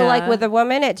you're like with a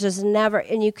woman, it just never,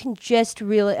 and you can just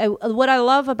really, what I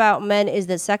love about men is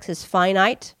that sex is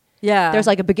finite. Yeah. There's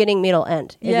like a beginning, middle,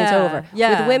 end, and it's over.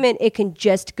 Yeah. With women, it can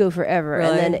just go forever.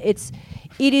 Really? And then it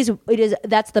is,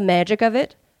 that's the magic of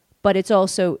it, but it's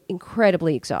also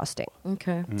incredibly exhausting.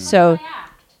 Okay. So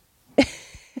But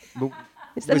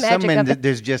it's the with some magic men, of it.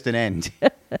 there's just an end.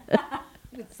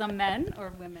 With some men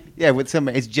or women? Yeah, with some,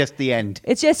 it's just the end.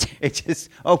 It's just,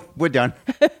 Oh, we're done.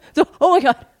 so, oh my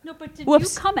God. No, but did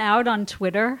Whoops. you come out on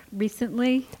Twitter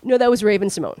recently? No, that was Raven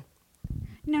Simone.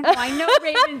 No, I know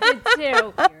Raven did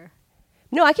too.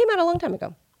 No, I came out a long time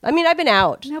ago. I mean, I've been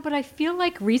out. No, but I feel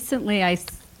like recently I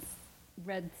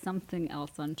read something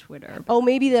else on Twitter. Oh,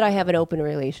 maybe that I have an open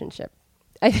relationship.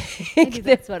 I think Maybe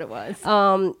that's what it was.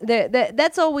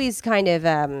 that's always kind of,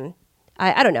 I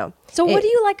don't know. So what do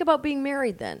you like about being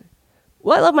married then?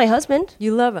 Well, I love my husband.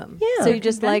 You love him. Yeah. So you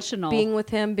just like Conventional. being with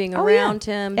him, being Oh, yeah. around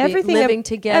him, Everything, living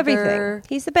together. Everything.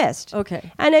 He's the best.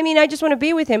 Okay. And I mean, I just want to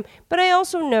be with him. But I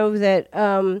also know that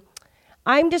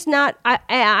I'm just not.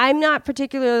 I'm not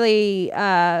particularly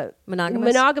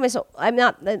Monogamous? I'm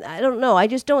not. I don't know. I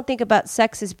just don't think about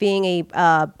sex as being a.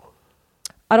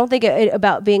 I don't think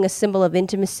about being a symbol of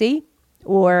intimacy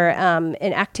or an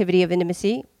activity of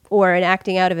intimacy or an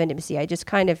acting out of intimacy. I just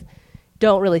kind of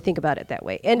don't really think about it that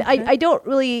way. And I don't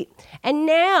really. And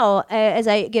now, as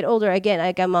I get older, again,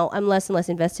 I'm less and less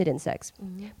invested in sex.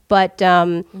 Mm-hmm. But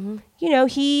you know,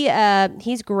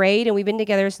 he's great, and we've been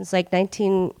together since like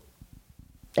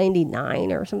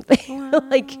 1999 or something,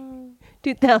 like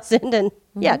 2000 and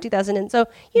 2000. And so,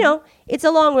 you know, it's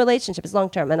a long relationship. It's long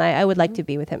term, and I would like to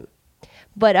be with him.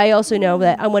 But I also know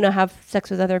that I want to have sex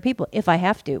with other people if I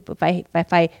have to. But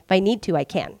if I need to, I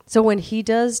can. So when he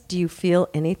does, do you feel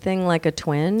anything like a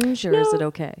twinge, or is it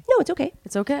okay? No, it's okay.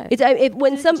 It's okay.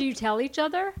 Do you tell each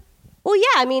other? Well,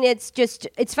 yeah. I mean, it's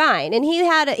fine. And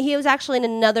he was actually in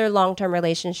another long-term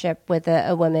relationship with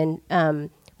a woman,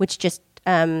 which just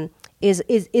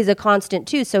is a constant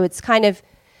too. So it's kind of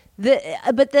when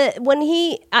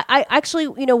actually,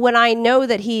 you know, when I know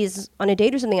that he's on a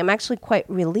date or something, I'm actually quite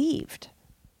relieved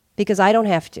because I don't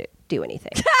have to do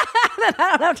anything.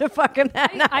 I don't have to fuck him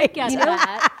that night. I get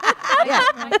that.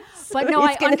 But no,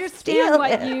 I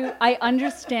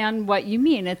understand what you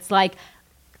mean. It's like,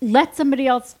 let somebody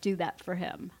else do that for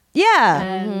him. Yeah.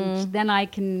 And then I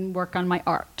can work on my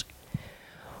art.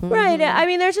 Right. I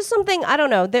mean, there's just something, I don't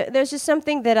know. There's just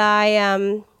something that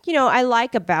I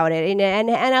like about it. And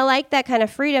I like that kind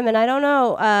of freedom. And I don't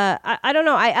know. I don't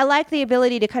know. I like the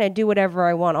ability to kind of do whatever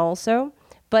I want also.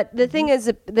 But the thing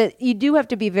is that you do have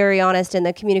to be very honest, and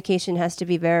the communication has to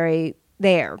be very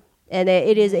there. And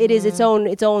it is its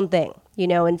own thing, you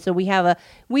know. And so we have a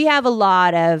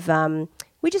lot of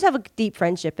we just have a deep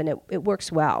friendship, and it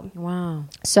works well. Wow.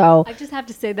 So I just have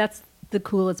to say that's the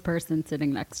coolest person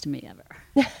sitting next to me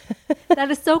ever. That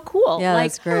is so cool. Yeah,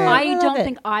 like, that's great. I I love don't it.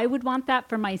 think I would want that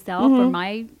for myself or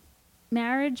my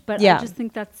marriage, but Yeah. I just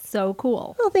think that's so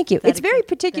cool. Well, thank you. that It's it very could- that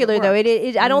particular, though.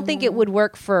 works. I don't think it would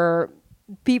work for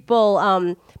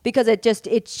people because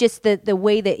it's just the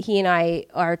way that he and I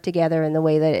are together and the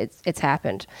way that it's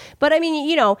happened. But I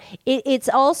mean, it's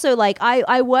also like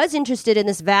I was interested in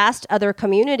this vast other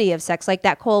community of sex, like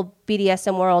that whole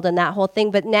BDSM world and that whole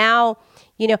thing. But now,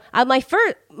 my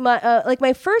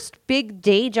first big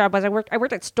day job was I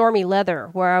worked at Stormy Leather,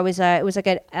 where I was it was like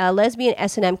a lesbian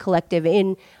S&M collective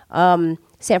in San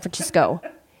Francisco,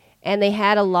 and they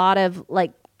had a lot of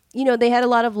they had a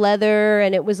lot of leather,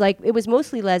 and it was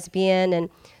mostly lesbian. And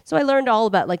so I learned all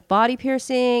about like body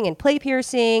piercing and play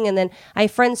piercing. And then I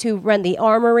have friends who run the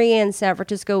Armory in San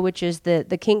Francisco, which is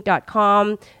the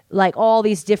kink.com, like all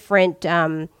these different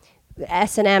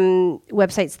S&M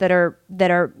websites that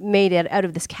are made out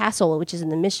of this castle, which is in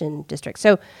the Mission District.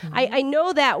 So I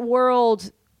know that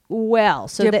world well.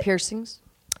 So Do you have that, piercings?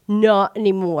 not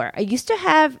anymore. I used to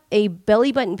have a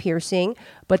belly button piercing,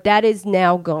 but that is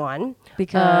now gone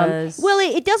Because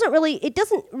it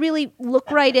doesn't really look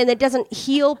right, and it doesn't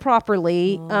heal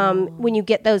properly when you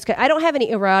get those. I don't have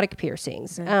any erotic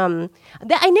piercings.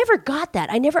 I never got that.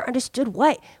 I never understood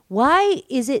why. Why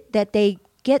is it that they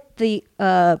get the?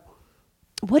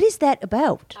 What is that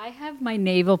about? I have my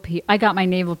navel. I got my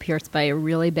navel pierced by a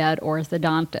really bad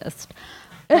orthodontist.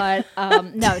 But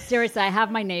no, seriously, I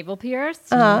have my navel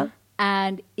pierced,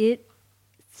 and it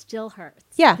still hurts.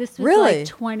 Yeah, this was really? like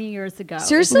 20 years ago.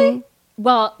 Seriously?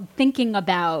 Well, thinking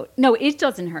about it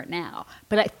doesn't hurt now.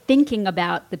 But thinking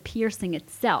about the piercing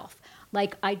itself,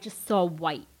 like I just saw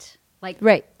white, like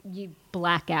Right. You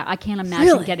black out. I can't imagine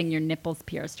Really? getting your nipples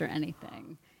pierced or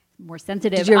anything. More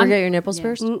sensitive. Did you ever I'm- get your nipples yeah.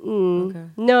 pierced? No,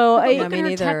 Look me at her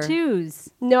neither. tattoos.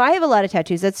 No, I have a lot of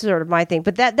tattoos. That's sort of my thing.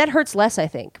 But that hurts less, I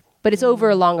think. But it's over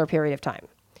a longer period of time.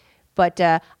 But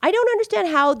I don't understand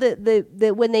how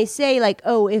the when they say like,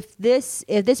 oh, if this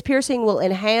piercing will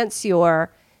enhance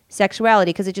your sexuality,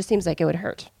 because it just seems like it would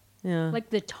hurt. Yeah. Like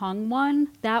the tongue one,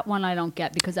 that one I don't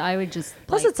get because I would just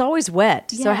Plus, like, it's always wet.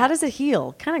 So Yeah. how does it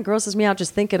heal? Kind of grosses me out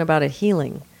just thinking about it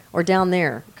healing or down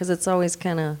there because it's always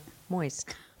kind of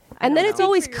moist. And then it's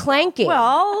always clanking.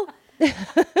 Well,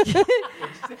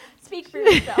 speak for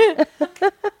yourself.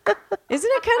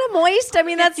 isn't it kind of moist? I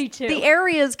mean, that's 52. the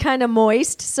area is kind of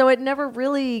moist, so it never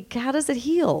really. How does it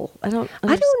heal? I don't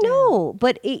know,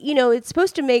 but it's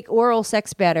supposed to make oral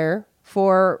sex better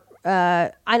for,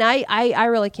 and I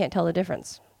really can't tell the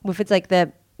difference. If it's like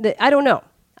I don't know.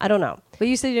 But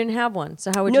you said you didn't have one,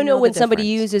 so how would you know No, the when somebody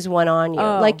difference? uses one on you,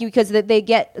 Oh. because they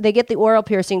get the oral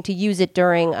piercing to use it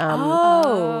during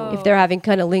if they're having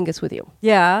cunnilingus with you.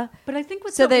 Yeah. But I think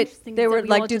what's So so they interesting they is were that we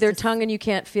like all do just their tongue and you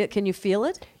can't feel. Can you feel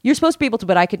it? You're supposed to be able to,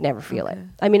 but I could never feel it.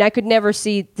 I mean, I could never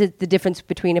see the difference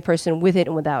between a person with it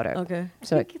and without it. Okay. I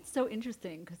So think it's so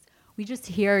interesting because we just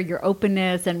hear your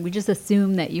openness and we just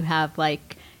assume that you have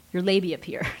like your labia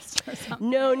pierced or something.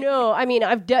 No. I mean,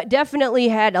 I've definitely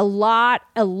had a lot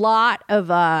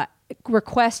of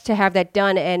requests to have that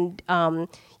done, and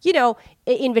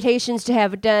invitations to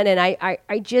have it done, and I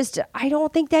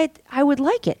don't think that I would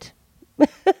like it.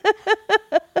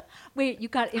 Wait, you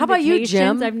got invitations? How about you,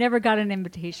 Jim? I've never got an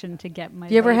invitation to get my.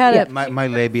 You ever labia had it? My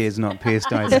labia is not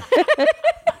pierced either.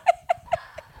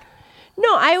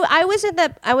 No, I was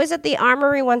at the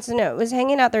Armory once, and I was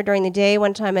hanging out there during the day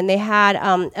one time, and they had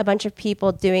a bunch of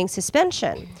people doing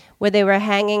suspension where they were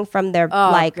hanging from their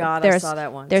God, I saw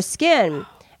that once. their skin.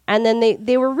 And then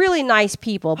they were really nice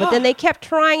people, but then they kept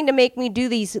trying to make me do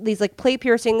these like play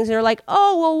piercings. They're like,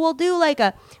 oh, well, we'll do like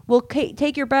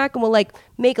take your back and we'll like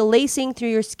make a lacing through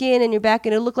your skin and your back,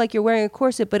 and it'll look like you're wearing a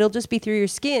corset, but it'll just be through your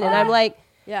skin. And I'm like,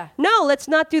 Yeah. no, let's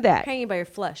not do that. Hanging by your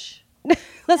flesh.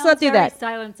 Let's not do that.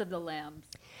 Silence of the Lambs.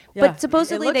 Yeah. But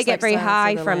supposedly It they looks get like very Silence of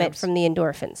high the from it Lambs. from the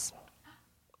endorphins.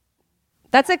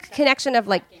 That's a connection of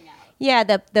like, yeah,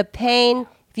 the pain.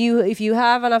 If you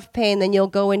have enough pain, then you'll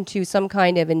go into some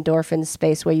kind of endorphin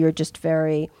space where you're just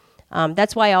very.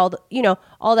 That's why all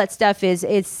that stuff is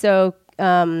so.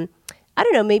 I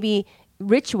don't know, maybe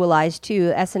ritualized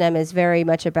too. S&M is very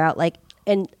much about like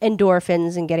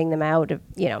endorphins and getting them out of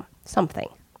something.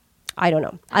 I don't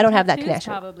know. I don't have that Tattoos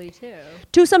connection. Probably too.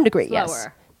 To some degree, yes.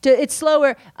 Slower. It's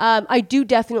slower. I do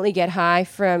definitely get high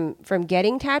from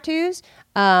getting tattoos,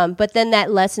 but then that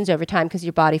lessens over time because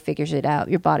your body figures it out.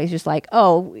 Your body's just like,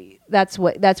 oh, that's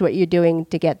what you're doing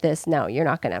to get this. No, you're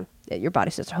not gonna. Your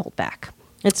body starts to hold back.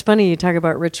 It's funny you talk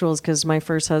about rituals because my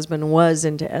first husband was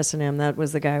into S&M. That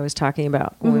was the guy I was talking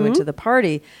about when we went to the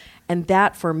party. And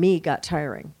that for me got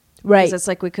tiring. Right. Because it's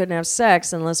like we couldn't have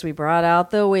sex unless we brought out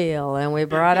the wheel and we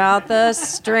brought out the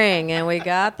string and we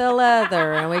got the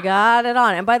leather and we got it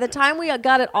on. And by the time we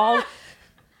got it all,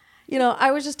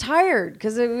 I was just tired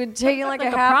because it would take like a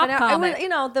half an hour. It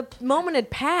was, the moment had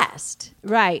passed.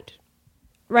 Right.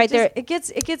 Right there, it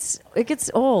gets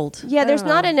old. Yeah, there's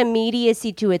not an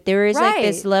immediacy to it. There is like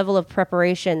this level of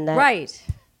preparation that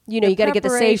you got to get the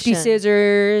safety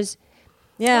scissors.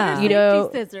 Yeah,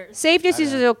 safety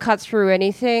scissors will cut through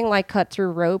anything, like cut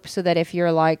through rope, so that if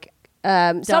you're like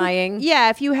dying,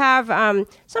 if you have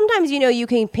sometimes you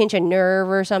can pinch a nerve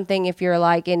or something if you're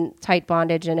like in tight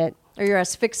bondage in it, or you're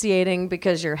asphyxiating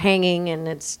because you're hanging and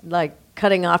it's like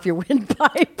cutting off your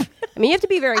windpipe. I mean, you have to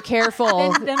be very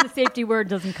careful. Then the safety word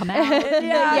doesn't come out.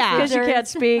 Because you can't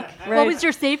speak. Right. What was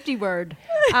your safety word?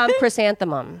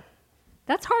 Chrysanthemum.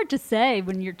 That's hard to say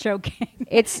when you're choking.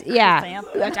 It's I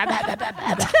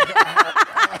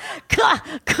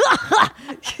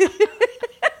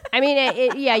mean,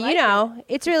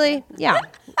 it's really you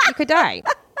could die.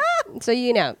 So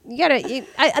you gotta.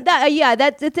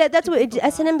 That's what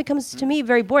S&M becomes to me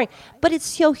very boring. But it's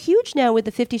so huge now with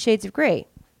the 50 Shades of Grey.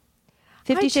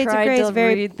 50 Shades of Grey is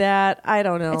very. Read that. I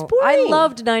don't know. It's boring. I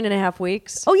loved 9.5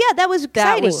 Weeks. Oh yeah, that was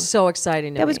exciting. That was so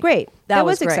exciting. That was great. That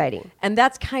was great. exciting. And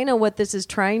that's kind of what this is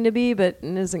trying to be, but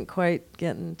isn't quite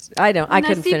getting. I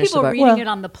couldn't finish the book. I see people reading it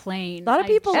on the plane. A lot of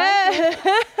people.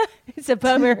 It's a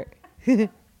bummer.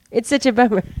 It's such a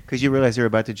bummer. Because you realize you're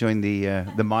about to join the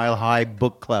Mile High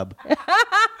Book Club.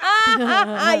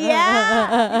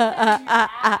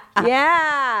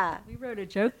 Yeah. We wrote a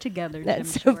joke together.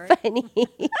 That's Jim so Short. funny.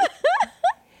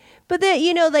 But the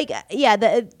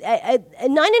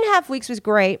 9.5 Weeks was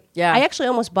great. Yeah. I actually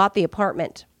almost bought the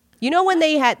apartment. When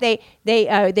they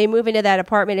move into that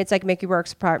apartment, it's like Mickey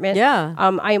Rourke's apartment. Yeah.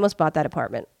 I almost bought that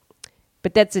apartment.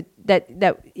 But it was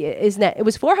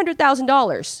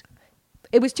 $400,000.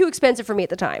 It was too expensive for me at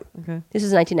the time. Okay. This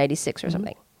is 1996 or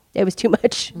something. It was too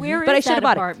much. Where but is I should have that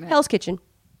bought apartment? it. Hell's Kitchen.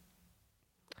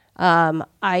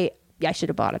 I should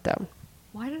have bought it though.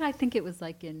 Why did I think it was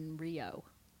like in Rio?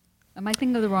 Am I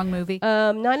thinking of the wrong movie?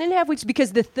 9.5 Weeks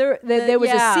because there was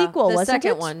a sequel, the wasn't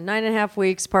second it? one, 9.5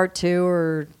 Weeks, Part 2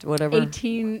 or whatever.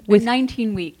 19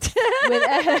 weeks.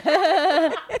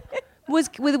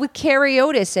 with Carrie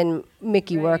Otis and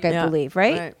Mickey Rourke, I believe,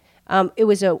 right? It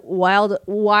was a wild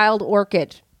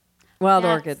orchid. Wild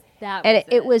Orchid.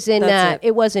 It was in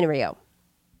Rio.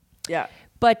 Yeah.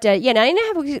 But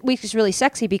 9.5 Weeks is really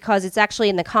sexy because it's actually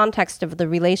in the context of the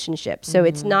relationship. So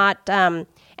it's not, and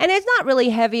it's not really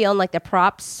heavy on like the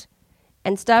props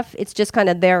and stuff. It's just kind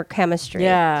of their chemistry,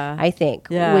 I think,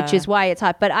 which is why it's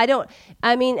hot. But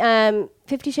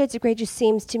 50 Shades of Grey just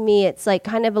seems to me it's like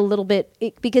kind of a little bit,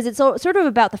 because it's sort of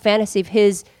about the fantasy of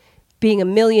his being a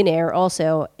millionaire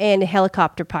also and a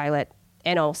helicopter pilot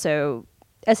and also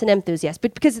S&M enthusiast.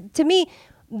 But because to me,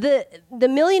 the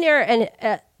millionaire and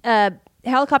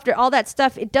helicopter, all that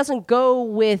stuff, it doesn't go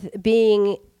with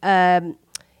being a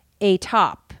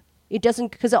top. It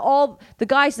doesn't, because all the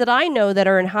guys that I know that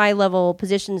are in high level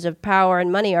positions of power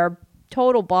and money are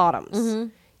total bottoms. Mm-hmm.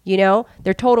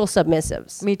 They're total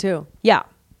submissives. Me too. Yeah.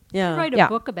 Yeah. Write a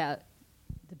book about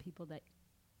the people that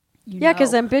you know. Yeah,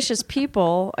 because ambitious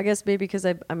people, I guess maybe because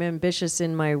I'm ambitious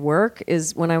in my work,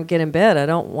 is when I get in bed, I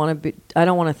don't want to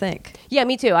think. Yeah,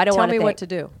 me too. I don't want to Tell me think. what to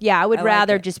do. Yeah, I would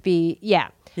rather like just be, Yeah.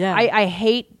 I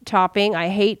hate topping. I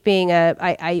hate being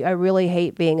I really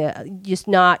hate being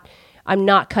I'm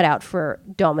not cut out for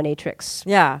dominatrix.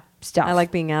 Yeah. Stuff. I like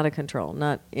being out of control,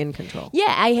 not in control.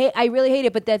 Yeah, I really hate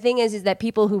it. But the thing is that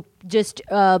people who just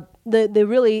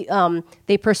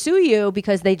they pursue you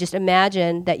because they just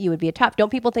imagine that you would be a top. Don't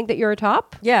people think that you're a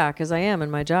top? Yeah, because I am in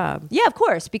my job. Yeah, of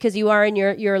course, because you are in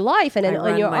your life and in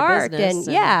your my art, business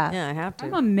and yeah, I have to.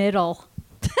 I'm a middle.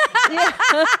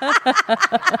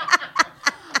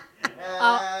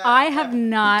 I have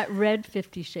not read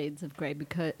 50 Shades of Grey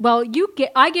because,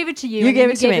 I gave it to you. You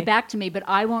gave it to me. It back to me, but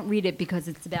I won't read it because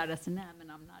it's about S&M,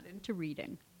 and I'm not into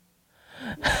reading.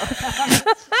 I'm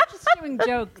just doing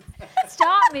jokes.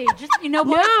 Stop me! Just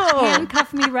what?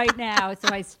 Handcuff me right now,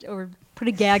 or put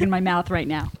a gag in my mouth right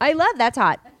now. I love that's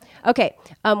hot. Okay,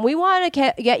 we want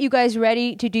to get you guys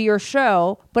ready to do your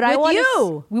show, but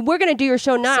we're going to do your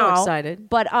show now. So excited!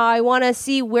 But I want to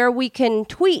see where we can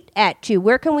tweet at you.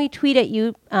 Where can we tweet at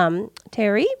you,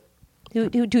 Terry?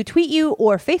 To tweet you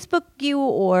or Facebook you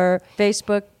or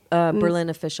Facebook Berlin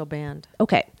Official Band.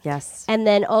 Okay. Yes. And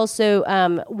then also,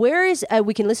 where is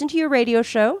we can listen to your radio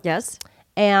show? Yes.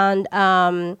 And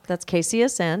that's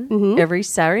KCSN every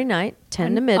Saturday night,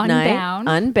 10 to midnight.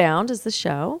 Unbound is the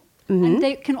show. Mm-hmm. And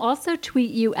they can also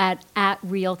tweet you at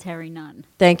Real Terry Nunn.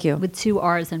 Thank you. With 2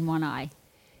 R's and 1 I.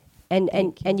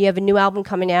 and you have a new album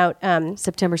coming out.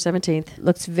 September 17th.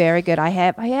 Looks very good. I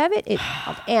have it. It's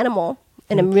of Animal,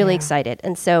 and I'm really excited.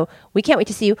 And so we can't wait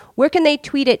to see you. Where can they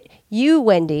tweet at you,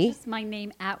 Wendy? Just my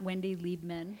name at Wendy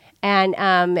Liebman. And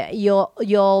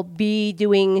you'll be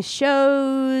doing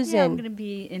shows. Yeah, and I'm going to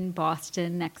be in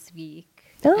Boston next week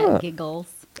Oh. at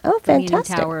Giggles. Oh, Leaning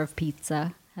fantastic. Tower of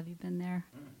Pizza. Have you been there?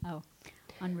 Oh,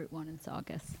 on Route 1 in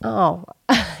Saugus. Oh,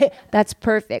 that's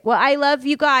perfect. Well, I love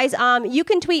you guys. You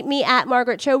can tweet me at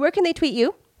Margaret Cho. Where can they tweet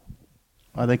you?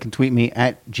 They can tweet me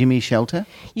at Jimmy Shelter.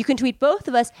 You can tweet both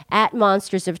of us at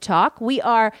Monsters of Talk. We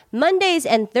are Mondays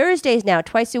and Thursdays now,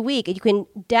 twice a week. You can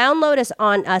download us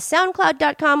on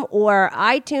SoundCloud.com or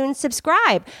iTunes.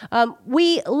 Subscribe.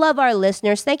 We love our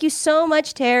listeners. Thank you so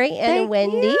much, Terry and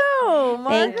Wendy. You,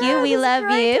 Thank you. We It's love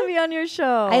great you. to be on your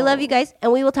show. I love you guys,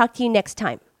 and we will talk to you next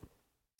time.